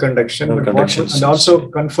the nerve conduction, and also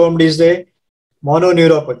confirmed is the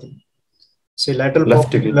mononeuropathy. See, lateral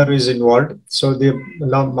popliteal is involved, so the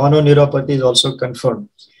mononeuropathy is also confirmed.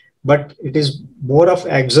 But it is more of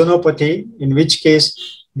axonopathy, in which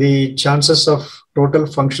case the chances of total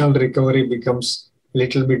functional recovery becomes a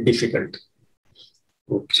little bit difficult.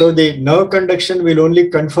 So the nerve conduction will only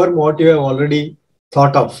confirm what you have already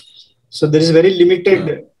thought of. So there is very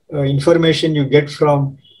limited information you get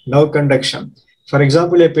from nerve conduction. For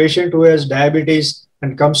example, a patient who has diabetes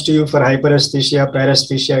and comes to you for hyperesthesia,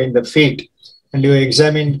 paresthesia in the feet, and you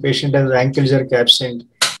examine patient has ankle jerk absent,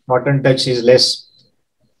 button touch is less.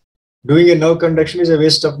 Doing a nerve conduction is a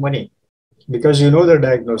waste of money because you know the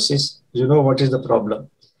diagnosis, you know what is the problem.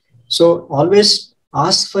 So always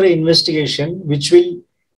ask for an investigation which will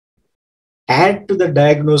add to the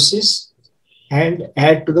diagnosis and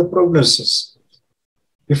add to the prognosis.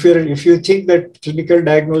 If you think that clinical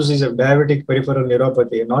diagnosis of diabetic peripheral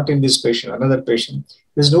neuropathy, not in this patient, another patient,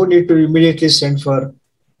 there's no need to immediately send for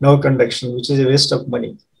nerve conduction, which is a waste of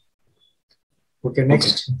money. Okay,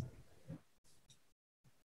 next.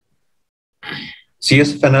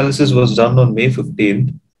 CSF analysis was done on May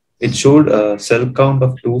 15th. It showed a cell count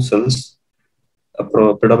of 2 cells,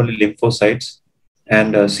 predominantly lymphocytes,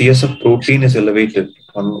 and CSF protein is elevated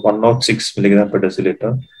on 106 milligram per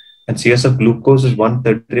deciliter, and CSF glucose is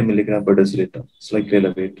 133 milligram per deciliter, slightly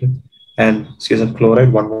elevated, and CSF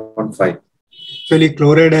chloride 115. Actually,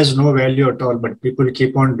 chloride has no value at all, but people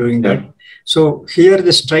keep on doing that. So here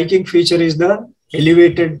the striking feature is the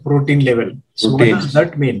elevated protein level. So what does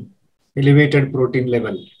that mean? Elevated protein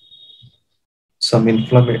level. Some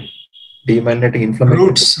inflammation, demyelinating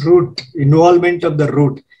inflammation. Root, involvement of the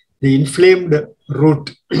root, the inflamed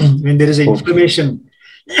root. When there is inflammation,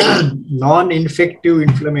 non-infective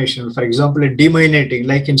inflammation, for example, a demyelinating,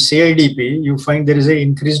 like in CIDP, you find there is a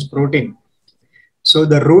increased protein. So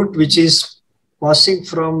the root which is passing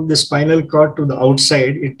from the spinal cord to the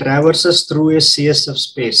outside, it traverses through a CSF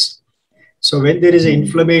space. So when there is an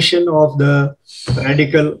inflammation of the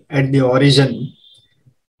radical at the origin,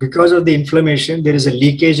 because of the inflammation, there is a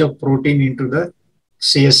leakage of protein into the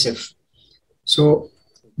CSF. So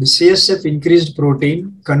the CSF increased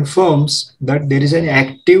protein confirms that there is an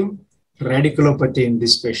active radiculopathy in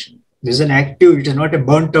this patient. There is an active, it is not a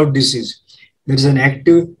burnt out disease. There is an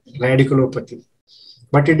active radiculopathy.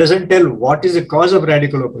 But it doesn't tell what is the cause of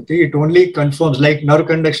radiculopathy. It only confirms, like nerve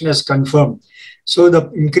conduction has confirmed. So the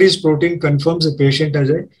increased protein confirms the patient has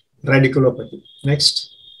a radiculopathy. Next.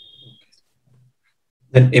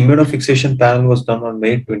 Then immunofixation panel was done on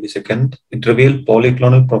May 22nd. It revealed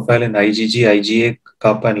polyclonal profile in IgG, IgA,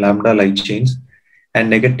 kappa, and lambda light chains, and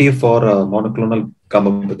negative for monoclonal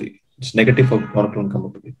gammopathy. It's negative for monoclonal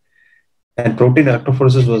gammopathy. And protein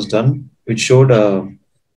electrophoresis was done, which showed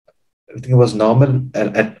everything was normal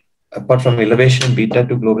apart from elevation in beta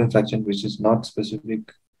 2 globulin fraction, which is not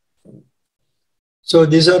specific. So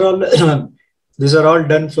these are all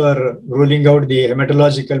done for ruling out the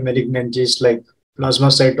hematological malignancies like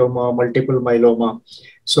plasmacytoma, multiple myeloma.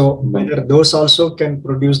 So whether those also can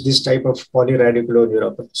produce this type of polyradicular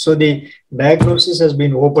neuropathy. So the diagnosis has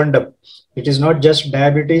been opened up. It is not just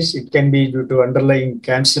diabetes. It can be due to underlying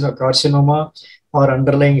cancer or carcinoma or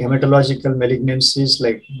underlying hematological malignancies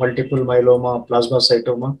like multiple myeloma,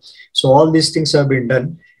 plasmacytoma. So all these things have been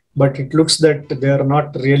done, but it looks that they are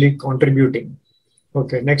not really contributing.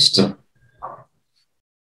 Okay, next.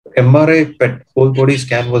 MRI PET whole body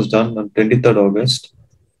scan was done on 23rd August,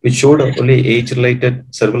 which showed only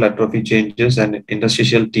age-related cerebral atrophy changes and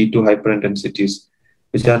interstitial T2 hyperintensities,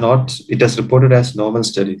 which are not, it has reported as normal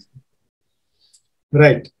studies.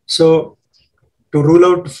 Right. So to rule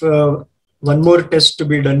out one more test to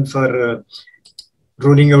be done for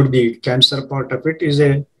ruling out the cancer part of it is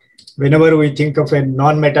whenever we think of a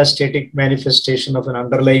non-metastatic manifestation of an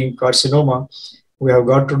underlying carcinoma, we have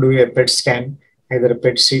got to do a PET scan, either a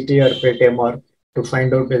PET CT or PET MR, to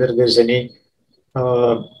find out whether there's any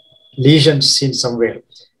lesions seen somewhere.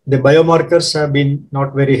 The biomarkers have been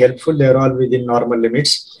not very helpful. They're all within normal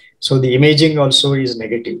limits. So the imaging also is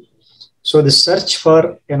negative. So the search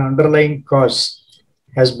for an underlying cause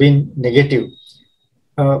has been negative.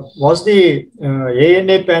 Was the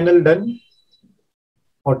ANA panel done?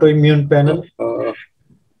 Autoimmune panel?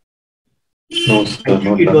 No, I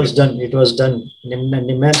think it was done. It was done.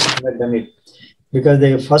 NIMANS had done it. Because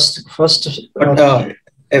the first but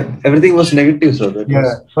everything was negative, sir.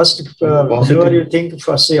 First, whenever you think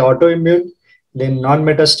first say autoimmune, then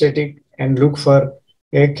non-metastatic, and look for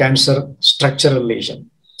a cancer structural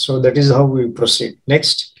lesion. So that is how we proceed.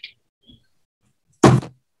 Next.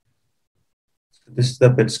 This is the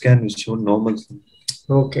PET scan which showed normal.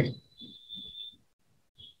 Okay.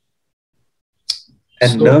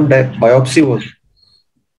 And nerve biopsy was.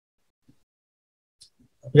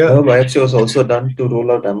 Nerve biopsy was also done to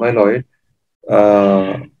rule out amyloid.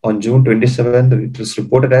 On June 27th, it was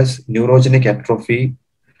reported as neurogenic atrophy,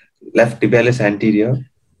 left tibialis anterior,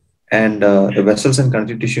 And the vessels and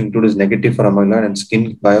connective tissue include is negative for amyloid, and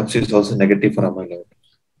skin biopsy is also negative for amyloid.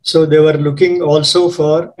 So they were looking also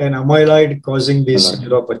for an amyloid causing this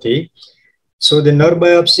neuropathy. So the nerve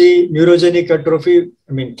biopsy, neurogenic atrophy,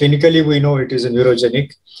 I mean, clinically we know it is a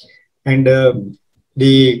neurogenic, and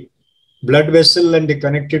the blood vessel and the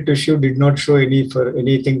connective tissue did not show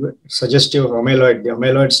anything suggestive of amyloid. The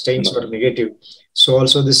amyloid stains were negative. So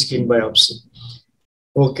also the skin biopsy.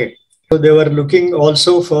 Okay. So they were looking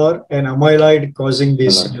also for an amyloid causing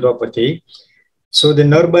this neuropathy. So the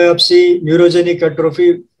nerve biopsy, neurogenic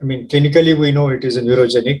atrophy, I mean, clinically we know it is a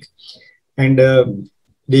neurogenic, and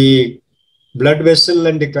the blood vessel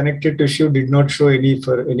and the connective tissue did not show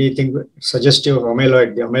anything suggestive of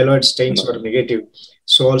amyloid. The amyloid stains were negative.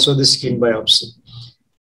 So also the skin biopsy.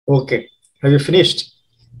 Okay. Have you finished?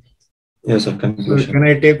 Yes, sir. Conclusion. So can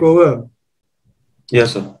I take over?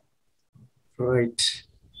 Yes, sir. Right.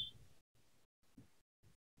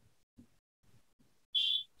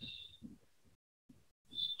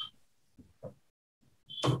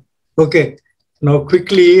 Okay. Now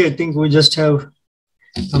quickly, I think we just have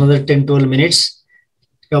another 10-12 minutes.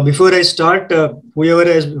 Now, before I start, whoever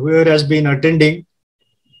has been attending,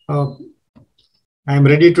 I am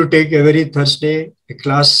ready to take every Thursday a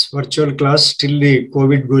class, virtual class, till the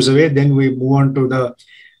COVID goes away. Then we move on to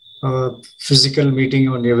the physical meeting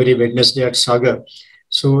on every Wednesday at Sagar.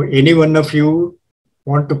 So any one of you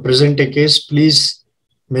want to present a case, please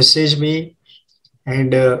message me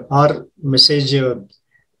and or message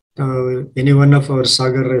any one of our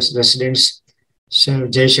Sagar residents,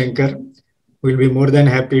 Jai Shankar. We'll be more than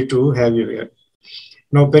happy to have you here.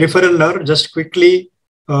 Now, peripheral nerve, just quickly,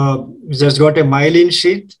 just got a myelin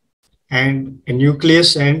sheath and a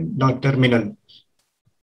nucleus and not terminal.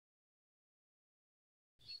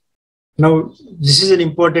 Now, this is an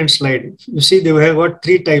important slide. You see, they have got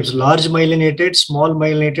three types: large myelinated, small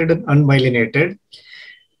myelinated, and unmyelinated.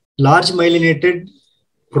 Large myelinated,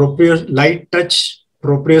 light touch,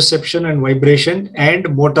 proprioception and vibration,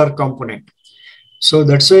 and motor component. So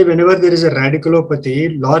that's why whenever there is a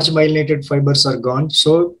radiculopathy, large myelinated fibers are gone.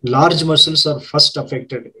 So large muscles are first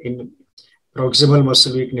affected in proximal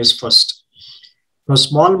muscle weakness first. Now,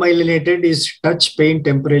 small myelinated is touch, pain,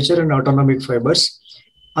 temperature, and autonomic fibers.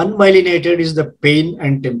 Unmyelinated is the pain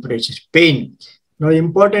and temperature. Pain. Now,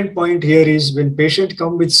 important point here is when patient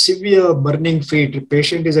come with severe burning feet,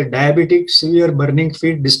 patient is a diabetic, severe burning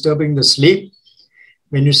feet disturbing the sleep.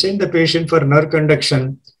 When you send the patient for nerve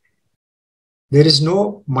conduction, there is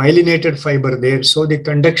no myelinated fiber there, so the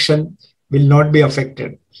conduction will not be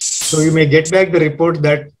affected. So you may get back the report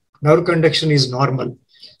that nerve conduction is normal.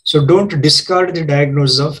 So don't discard the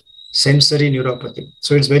diagnosis of sensory neuropathy.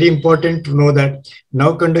 So it's very important to know that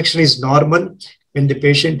nerve conduction is normal when the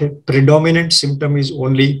patient predominant symptom is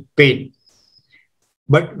only pain.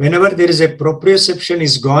 But whenever there is a proprioception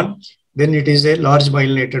is gone, then it is a large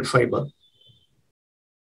myelinated fiber.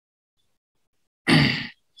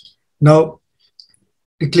 Now,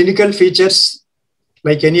 the clinical features,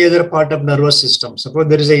 like any other part of nervous system. Suppose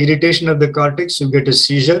there is a irritation of the cortex, you get a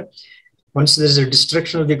seizure. Once there is a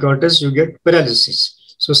destruction of the cortex, you get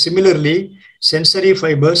paralysis. So similarly, sensory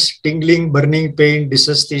fibers, tingling, burning, pain,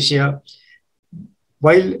 dysesthesia.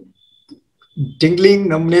 While tingling,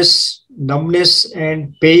 numbness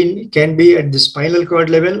and pain can be at the spinal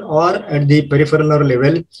cord level or at the peripheral nerve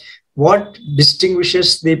level, what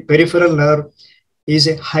distinguishes the peripheral nerve is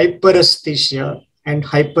a hyperesthesia and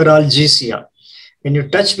hyperalgesia. When you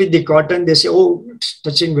touch with the cotton, they say, oh, it's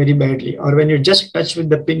touching very badly. Or when you just touch with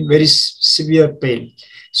the pin, very severe pain.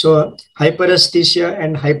 So hyperesthesia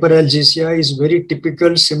and hyperalgesia is very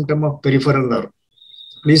typical symptom of peripheral nerve.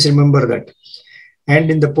 Please remember that.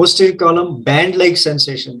 And in the posterior column, band-like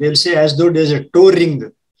sensation. They'll say as though there's a toe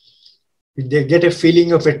ring. They get a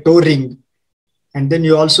feeling of a toe ring. And then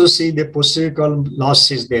you also see the posterior column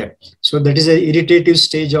loss is there. So that is an irritative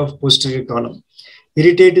stage of posterior column.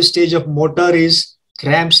 Irritative stage of motor is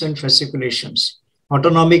cramps and fasciculations.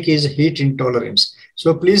 Autonomic is heat intolerance.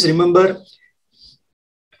 So please remember,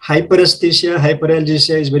 hyperesthesia,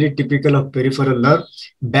 hyperalgesia is very typical of peripheral nerve.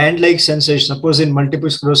 Band-like sensation. Suppose in multiple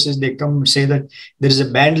sclerosis, they come and say that there is a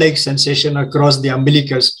band-like sensation across the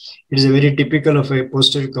umbilicus. It is a very typical of a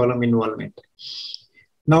posterior column involvement.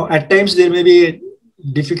 Now, at times there may be a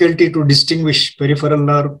difficulty to distinguish peripheral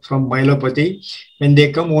nerve from myelopathy when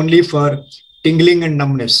they come only for tingling and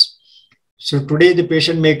numbness. So today the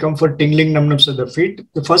patient may come for tingling, numbness of the feet.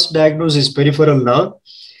 The first diagnosis is peripheral nerve.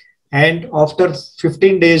 And after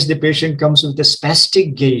 15 days, the patient comes with a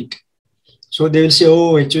spastic gait. So they will say,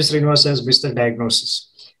 oh, HV Srinivas has missed the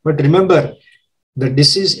diagnosis. But remember, the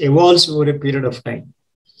disease evolves over a period of time.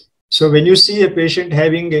 So when you see a patient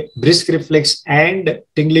having a brisk reflex and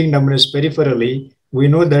tingling numbness peripherally, we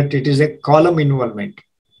know that it is a column involvement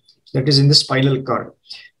that is in the spinal cord.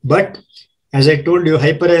 But as I told you,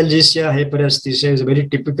 hyperalgesia, hyperesthesia is a very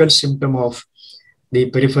typical symptom of the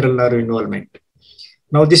peripheral nerve involvement.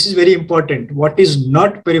 Now, this is very important. What is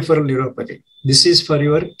not peripheral neuropathy? This is for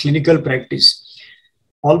your clinical practice.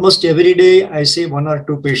 Almost every day, I see one or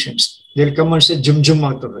two patients. They'll come and say, jum jum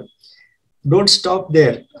aata hai. Don't stop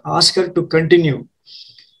there. Ask her to continue.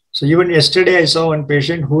 So even yesterday, I saw one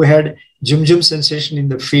patient who had jum jum sensation in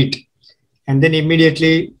the feet. And then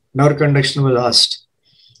immediately nerve conduction was asked.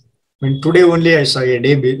 When today only I saw a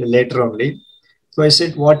day later only. So I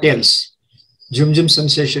said, what else? Jum jum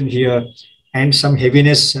sensation here and some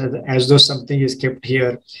heaviness as though something is kept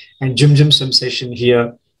here and jum jum sensation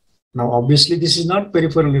here. Now, obviously, this is not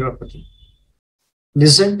peripheral neuropathy.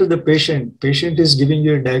 Listen to the patient. Patient is giving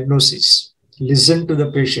you a diagnosis. Listen to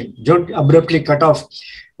the patient. Don't abruptly cut off.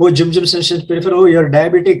 Oh, jum jum sensation peripheral. Oh, you're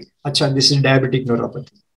diabetic. Acha, this is diabetic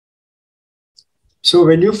neuropathy. So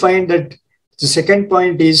when you find that, the second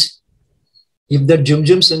point is, if the jum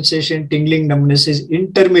jum sensation, tingling, numbness is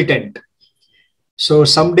intermittent. So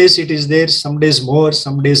some days it is there, some days more,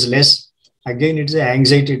 some days less. Again, it's an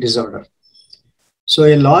anxiety disorder. So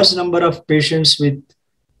a large number of patients with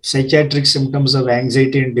psychiatric symptoms of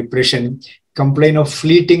anxiety and depression complain of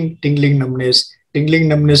fleeting tingling numbness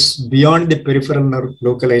beyond the peripheral nerve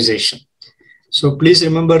localization. So please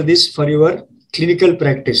remember this for your clinical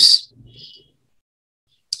practice.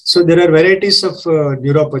 So there are varieties of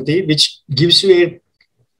neuropathy which gives you a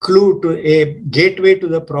clue to a gateway to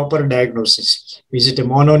the proper diagnosis. Is it a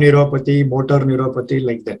mononeuropathy, motor neuropathy,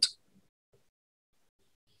 like that?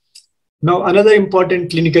 Now, another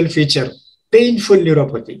important clinical feature, painful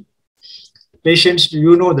neuropathy. Patients,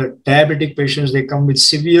 you know that diabetic patients, they come with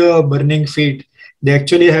severe burning feet. They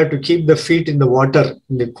actually have to keep the feet in the water,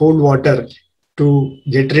 in the cold water, to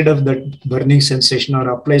get rid of that burning sensation or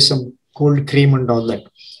apply some cold cream and all that.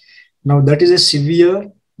 Now, that is a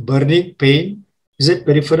severe burning pain, is a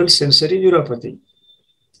peripheral sensory neuropathy.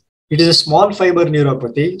 It is a small fiber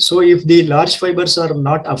neuropathy. So if the large fibers are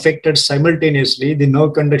not affected simultaneously, the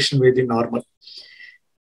nerve conduction will be normal.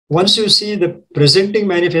 Once you see the presenting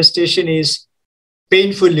manifestation is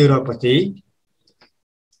painful neuropathy,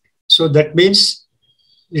 so that means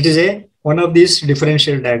it is one of these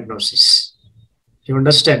differential diagnoses. You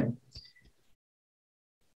understand?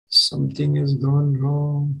 Something has gone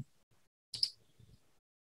wrong.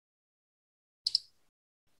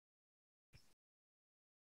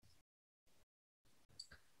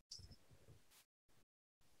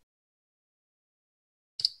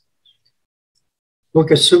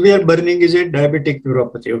 Okay, severe burning is a diabetic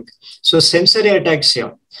neuropathy. Okay. So sensory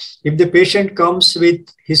ataxia. If the patient comes with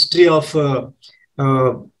history of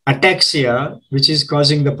ataxia, which is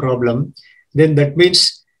causing the problem, then that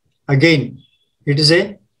means, again, it is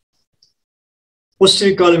a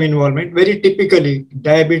posterior column involvement. Very typically,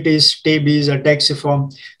 diabetes, TBs,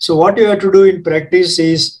 ataxiform. So what you have to do in practice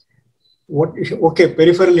is, okay,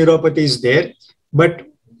 peripheral neuropathy is there, but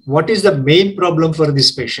what is the main problem for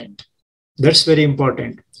this patient? That's very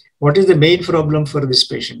important. What is the main problem for this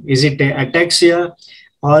patient? Is it a ataxia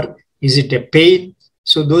or is it a pain?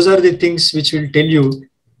 So those are the things which will tell you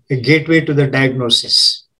a gateway to the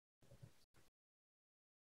diagnosis.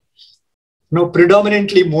 Now,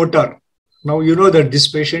 predominantly motor. Now, you know that this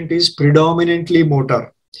patient is predominantly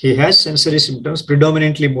motor. He has sensory symptoms,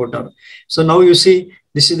 predominantly motor. So now you see,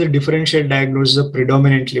 this is the differential diagnosis of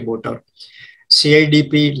predominantly motor.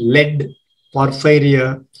 CIDP, lead,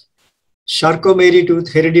 porphyria,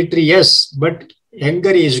 Charcot-Marie-Tooth, hereditary, yes, but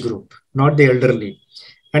younger age group, not the elderly.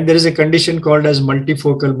 And there is a condition called as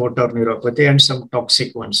multifocal motor neuropathy and some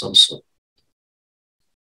toxic ones also.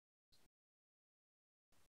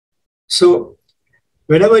 So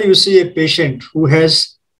whenever you see a patient who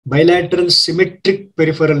has bilateral symmetric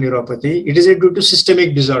peripheral neuropathy, it is due to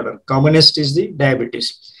systemic disorder. Commonest is the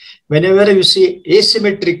diabetes. Whenever you see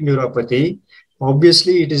asymmetric neuropathy,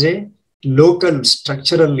 obviously it is a local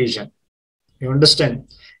structural lesion. You understand?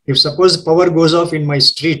 If suppose power goes off in my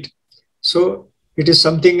street, so it is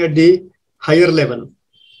something at the higher level.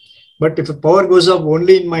 But if power goes off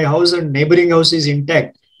only in my house and neighboring house is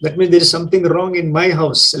intact, that means there is something wrong in my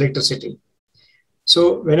house electricity.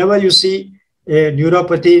 So whenever you see a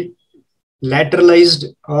neuropathy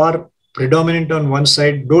lateralized or predominant on one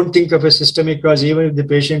side, don't think of a systemic cause even if the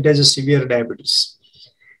patient has a severe diabetes.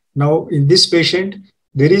 Now in this patient,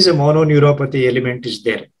 there is a mononeuropathy element is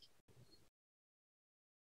there.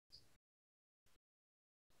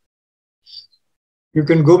 You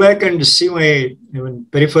can go back and see my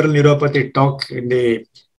peripheral neuropathy talk in the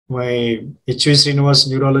my HV Srinivas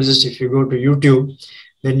neurologist, if you go to YouTube,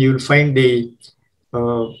 then you will find the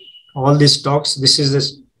all these talks. This is the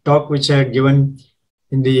talk which I had given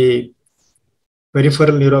in the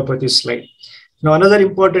peripheral neuropathy slide. Now, another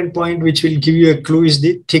important point which will give you a clue is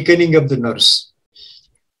the thickening of the nerves.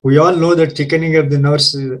 We all know that thickening of the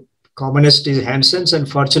nerves, commonest is Hansen's, and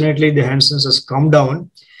fortunately the Hansen's has come down,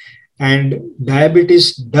 and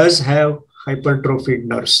diabetes does have hypertrophied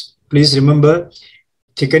nerves. Please remember,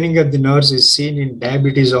 thickening of the nerves is seen in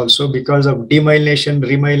diabetes also because of demyelination,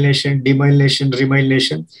 remyelination, demyelination,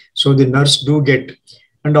 remyelination. So the nerves do get,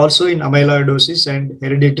 and also in amyloidosis and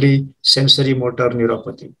hereditary sensory motor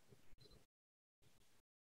neuropathy.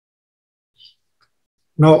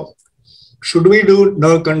 Now, should we do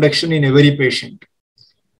nerve conduction in every patient?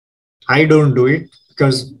 I don't do it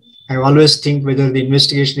because I always think whether the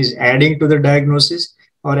investigation is adding to the diagnosis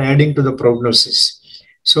or adding to the prognosis.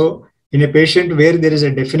 So in a patient where there is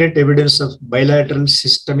a definite evidence of bilateral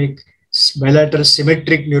symmetric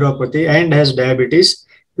neuropathy and has diabetes,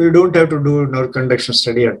 we don't have to do nerve conduction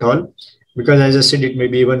study at all, because as I said, it may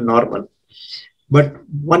be even normal. But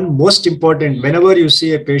one most important, whenever you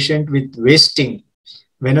see a patient with wasting,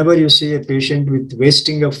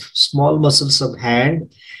 of small muscles of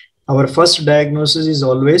hand, our first diagnosis is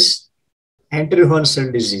always anterior horn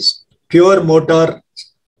cell disease, pure motor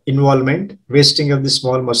involvement, wasting of the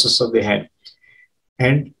small muscles of the hand,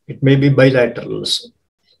 and it may be bilateral also.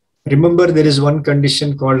 Remember, there is one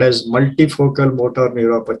condition called as multifocal motor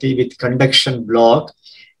neuropathy with conduction block,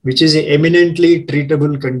 which is eminently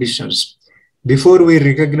treatable conditions. Before we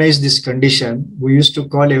recognize this condition, we used to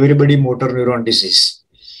call everybody motor neuron disease.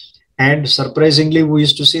 And surprisingly, we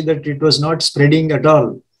used to see that it was not spreading at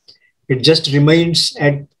all. It just remains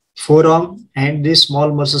at forearm and the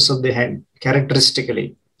small muscles of the hand,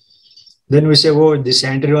 characteristically. Then we say, oh, this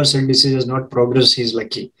anterior cell disease has not progressed, he's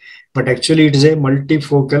lucky. But actually, it is a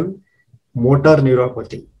multifocal motor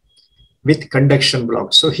neuropathy with conduction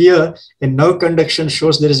block. So here, a nerve conduction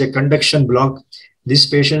shows there is a conduction block. These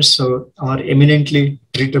patients are eminently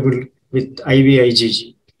treatable with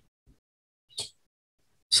IV-IgG.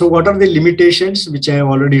 So what are the limitations, which I have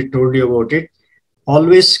already told you about it?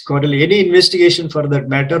 Always correlate, any investigation for that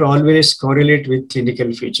matter, always correlate with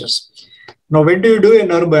clinical features. Now, when do you do a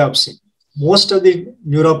nerve biopsy? Most of the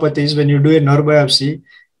neuropathies, when you do a nerve biopsy,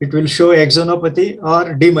 it will show axonopathy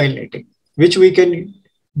or demyelinating, which we can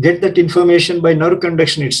get that information by nerve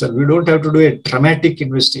conduction itself. We don't have to do a dramatic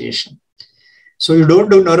investigation. So you don't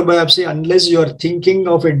do nerve biopsy unless you are thinking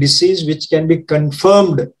of a disease which can be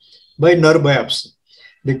confirmed by nerve biopsy.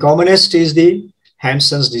 The commonest is the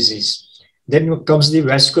Hansen's disease. Then comes the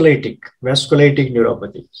vasculitic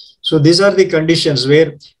neuropathy. So these are the conditions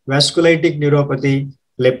where vasculitic neuropathy,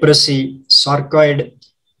 leprosy, sarcoid,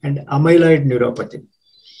 and amyloid neuropathy.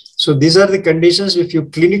 So these are the conditions. If you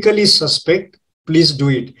clinically suspect, please do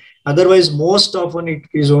it. Otherwise, most often it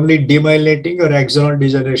is only demyelinating or axonal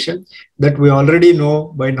degeneration that we already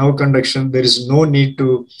know by nerve conduction. There is no need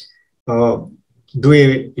to do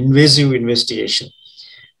an invasive investigation.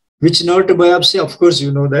 Which nerve to biopsy? Of course,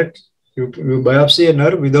 you know that you biopsy a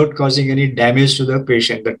nerve without causing any damage to the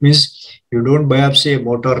patient. That means you don't biopsy a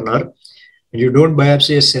motor nerve, and you don't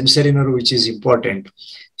biopsy a sensory nerve, which is important.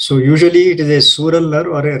 So usually it is a sural nerve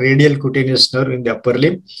or a radial cutaneous nerve in the upper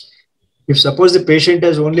limb. If suppose the patient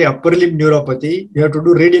has only upper limb neuropathy, you have to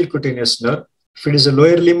do radial cutaneous nerve. If it is a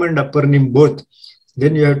lower limb and upper limb both,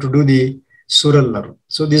 then you have to do the sural nerve.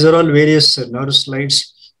 So these are all various nerve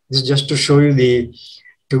slides. This is just to show you the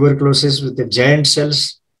tuberculosis with the giant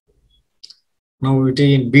cells. Now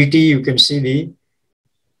in BT, you can see the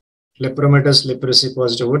lepromatous leprosy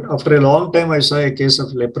positive one. After a long time, I saw a case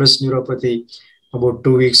of leprous neuropathy about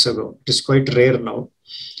 2 weeks ago. It is quite rare now.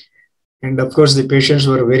 And of course, the patients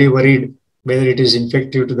were very worried whether it is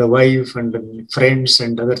infective to the wife and friends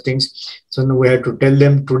and other things. So we had to tell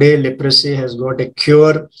them today leprosy has got a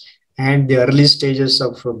cure, and the early stages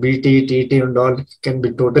of BT, TT and all can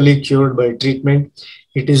be totally cured by treatment.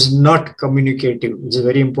 It is not communicative. It's a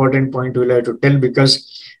very important point we'll have to tell,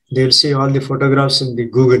 because they'll see all the photographs in the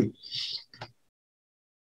Google.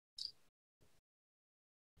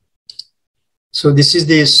 So this is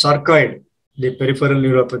the sarcoid, the peripheral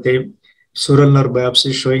neuropathy, sural nerve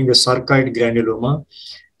biopsy showing the sarcoid granuloma.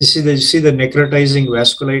 This is you see the necrotizing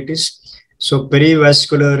vasculitis. So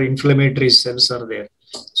perivascular inflammatory cells are there.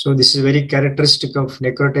 So this is very characteristic of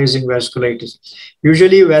necrotizing vasculitis.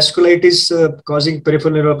 Usually vasculitis causing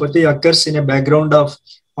peripheral neuropathy occurs in a background of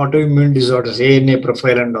autoimmune disorders, ANA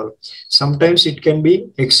profile and all. Sometimes it can be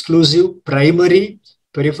exclusive primary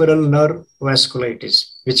peripheral nerve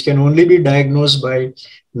vasculitis, which can only be diagnosed by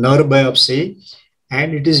nerve biopsy.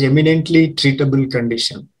 and it is eminently treatable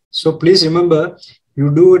condition. So please remember,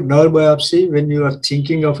 you do a nerve biopsy when you are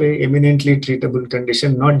thinking of a eminently treatable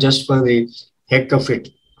condition, not just for the heck of it.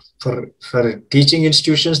 For teaching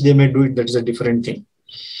institutions, they may do it. That is a different thing.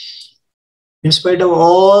 In spite of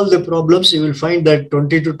all the problems, you will find that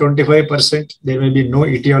 20 to 25%, there may be no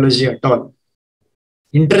etiology at all.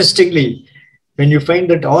 Interestingly, when you find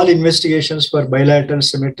that all investigations for bilateral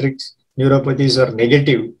symmetric neuropathies are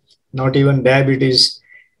negative, not even diabetes,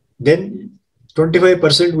 then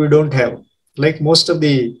 25% we don't have. Like most of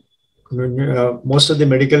the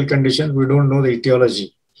medical conditions, we don't know the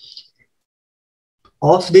etiology.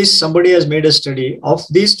 Of this, somebody has made a study. Of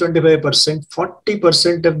these 25%,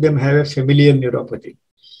 40% of them have a familial neuropathy.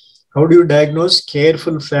 How do you diagnose?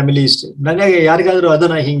 Careful family history. ನನಗೆ ಯಾರಿಗಾದ್ರೂ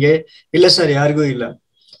ಅದನ್ನ ಹಿಂಗೆ ಇಲ್ಲ sir ಯಾರಿಗೂ ಇಲ್ಲ.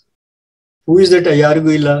 Who is that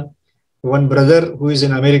ಯಾರಿಗೂ ಇಲ್ಲ? One brother who is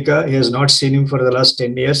in America, he has not seen him for the last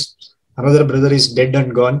 10 years. Another brother is dead and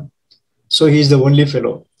gone. So he is the only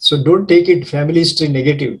fellow. So don't take it family history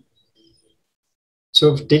negative. So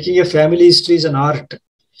taking a family history is an art.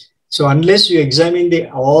 So unless you examine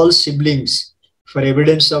all siblings for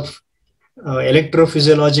evidence of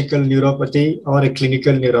electrophysiological neuropathy or a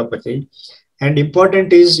clinical neuropathy, and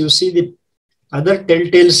important is you see the other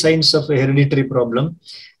telltale signs of a hereditary problem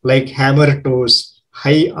like hammer toes,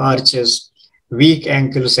 high arches, weak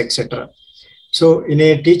ankles, etc. So in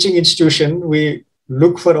a teaching institution, we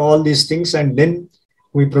look for all these things and then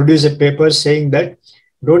we produce a paper saying that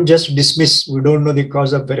don't just dismiss, we don't know the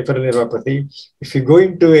cause of peripheral neuropathy. If you go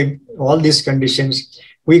into all these conditions,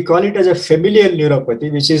 we call it as a familial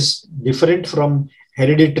neuropathy, which is different from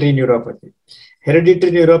hereditary neuropathy.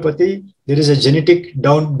 Hereditary neuropathy, there is a genetic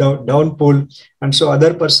down pull, and so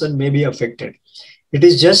other person may be affected. It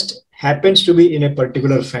is just happens to be in a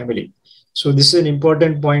particular family. So this is an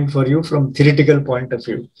important point for you from theoretical point of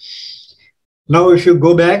view. Now, if you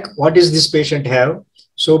go back, what does this patient have?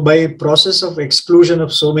 So by process of exclusion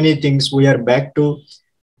of so many things, we are back to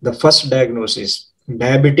the first diagnosis,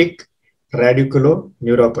 diabetic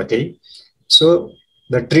radiculoneuropathy. So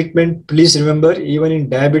the treatment, please remember, even in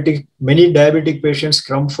diabetic, many diabetic patients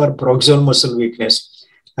come for proximal muscle weakness.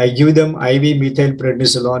 I give them IV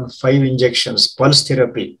methylprednisolone, 5 injections, pulse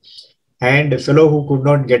therapy. And a fellow who could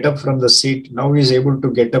not get up from the seat, now is able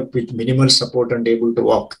to get up with minimal support and able to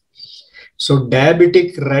walk. So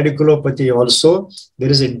diabetic radiculopathy also, there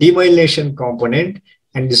is a demyelination component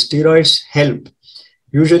and the steroids help.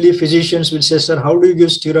 Usually physicians will say, sir, how do you give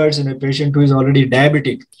steroids in a patient who is already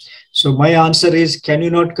diabetic? So my answer is, can you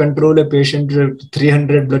not control a patient with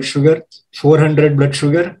 300 blood sugar, 400 blood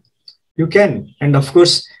sugar? You can. And of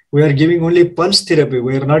course, we are giving only pulse therapy.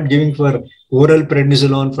 We are not giving for oral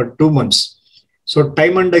prednisolone for 2 months. So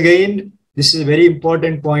time and again, this is a very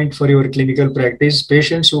important point for your clinical practice.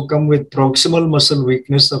 Patients who come with proximal muscle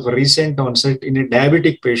weakness of recent onset in a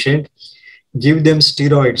diabetic patient, give them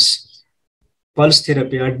steroids, pulse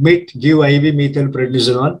therapy, admit, give IV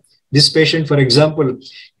methylprednisolone. This patient, for example,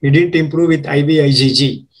 he didn't improve with IV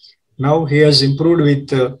IgG. Now he has improved with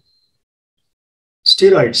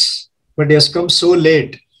steroids, but he has come so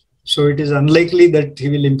late. So it is unlikely that he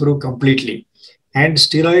will improve completely. And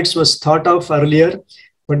steroids was thought of earlier,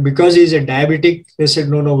 but because he is a diabetic, they said,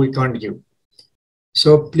 no, we can't give.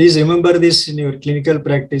 So please remember this in your clinical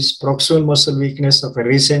practice, proximal muscle weakness of a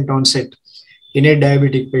recent onset in a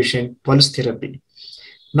diabetic patient, pulse therapy.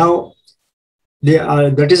 Now,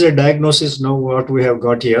 that is a diagnosis now what we have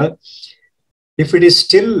got here. If it is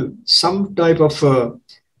still some type of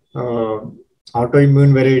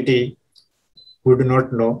autoimmune variety, we do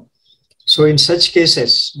not know. So in such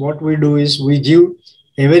cases, what we do is we give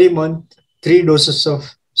every month 3 doses of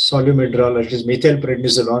solumedrol, that is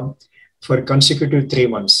methylprednisolone, for consecutive 3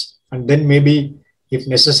 months. And then maybe, if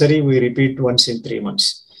necessary, we repeat once in 3 months.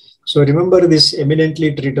 So remember this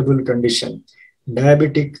eminently treatable condition,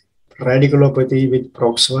 diabetic radiculopathy with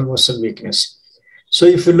proximal muscle weakness. So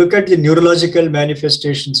if you look at the neurological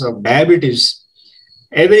manifestations of diabetes,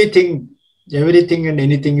 everything and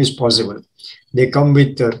anything is possible. They come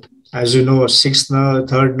with, as you know, 6th nerve,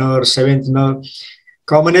 3rd nerve, 7th nerve.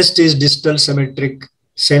 Commonest is distal symmetric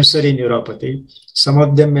sensory neuropathy. Some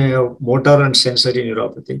of them may have motor and sensory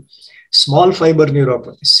neuropathy. Small fiber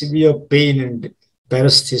neuropathy, severe pain and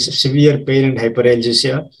paresthesia, severe pain and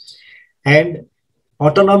hyperalgesia. And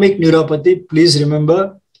autonomic neuropathy, please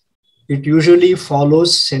remember, it usually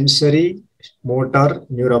follows sensory motor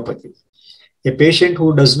neuropathy. A patient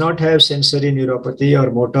who does not have sensory neuropathy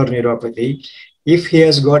or motor neuropathy, if he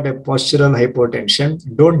has got a postural hypotension,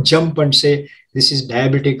 don't jump and say, this is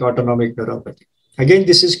diabetic autonomic neuropathy. Again,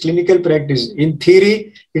 this is clinical practice. In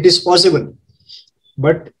theory, it is possible.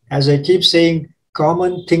 But as I keep saying,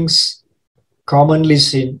 common things commonly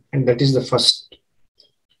seen, and that is the first.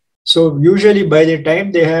 So usually by the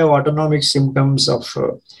time they have autonomic symptoms of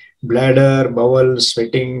bladder, bowel,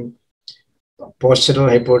 sweating, postural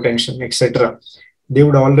hypotension, etc., they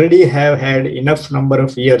would already have had enough number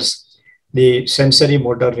of years the sensory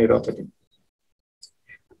motor neuropathy.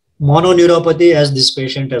 Mononeuropathy, as this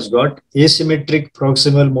patient has got, asymmetric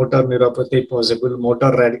proximal motor neuropathy possible,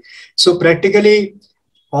 motor radic. So practically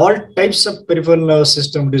all types of peripheral nervous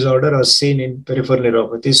system disorder are seen in peripheral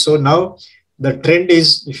neuropathy. So now the trend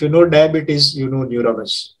is, if you know diabetes, you know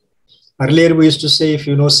neurology. Earlier we used to say, if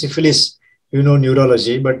you know syphilis, you know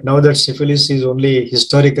neurology, but now that syphilis is only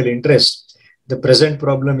historical interest, the present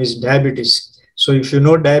problem is diabetes. So if you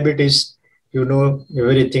know diabetes, you know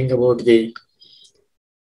everything about the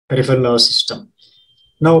peripheral nervous system.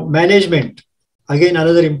 Now, management. Again,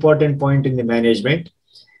 another important point in the management.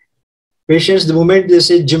 Patients, the moment they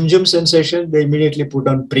say jum sensation, they immediately put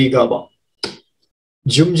on pre-GABA.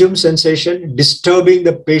 Jum sensation disturbing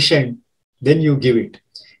the patient, then you give it.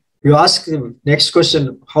 You ask the next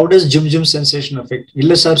question, how does jum sensation affect?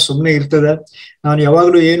 Illa sir, sumne irtada. Nanu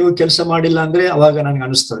yavaglu enu kelsa madilla andre avaga nanage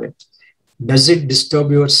anustade. Does it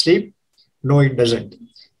disturb your sleep? No, it doesn't.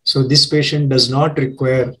 So this patient does not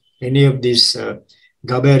require any of these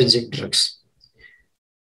GABAergic drugs.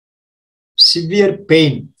 Severe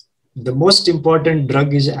pain. The most important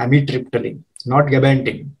drug is amitriptyline, not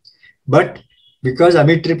gabapentin. But because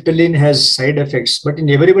amitriptyline has side effects, but in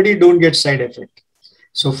everybody don't get side effect.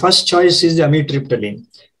 So first choice is the amitriptyline,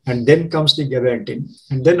 and then comes the gabapentin,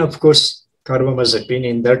 and then of course carbamazepine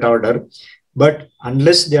in that order. But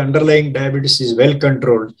unless the underlying diabetes is well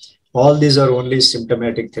controlled, all these are only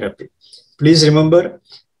symptomatic therapy. Please remember,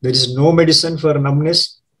 there is no medicine for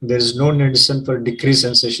numbness. There is no medicine for decreased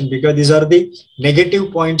sensation, because these are the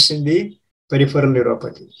negative points in the peripheral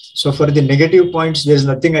neuropathy. So for the negative points, there is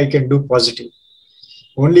nothing I can do positive.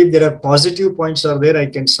 Only if there are positive points are there, I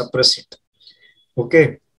can suppress it.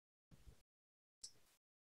 Okay.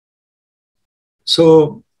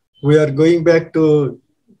 So we are going back to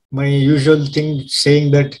my usual thing,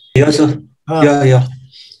 saying that. Yes, sir. Yeah.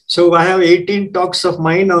 So I have 18 talks of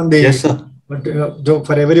mine on the. Yes, sir. But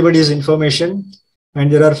for everybody's information,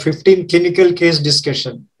 and there are 15 clinical case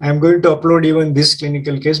discussion. I'm going to upload even this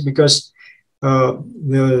clinical case because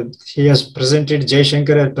he has presented, Jay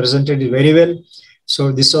Shankar has presented it very well.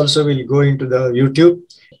 So this also will go into the YouTube.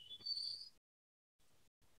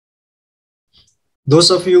 Those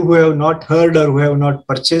of you who have not heard or who have not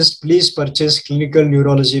purchased, please purchase Clinical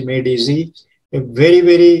Neurology Made Easy, a very,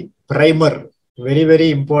 very primer, very,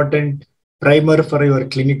 very important primer for your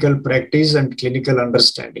clinical practice and clinical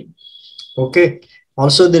understanding. Okay.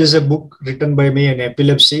 Also, there is a book written by me on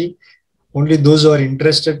epilepsy. Only those who are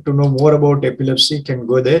interested to know more about epilepsy can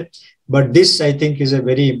go there. But this, I think, is a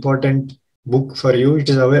very important book for you. It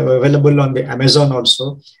is available on the Amazon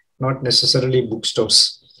also, not necessarily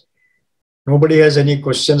bookstores. Nobody has any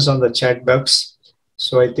questions on the chat box.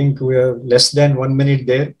 So I think we are less than 1 minute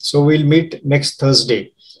there. So we'll meet next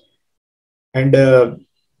Thursday. And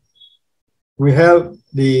we have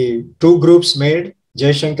the 2 groups made.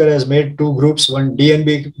 Jay Shankar has made 2 groups, one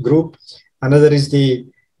DNB group, another is the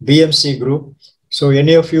BMC group. So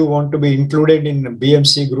any of you want to be included in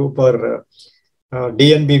BMC group or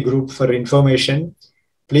DNB group for information,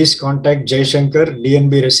 please contact Jay Shankar,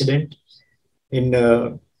 DNB resident in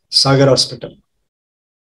Sagar Hospital.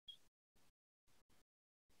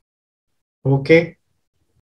 Okay.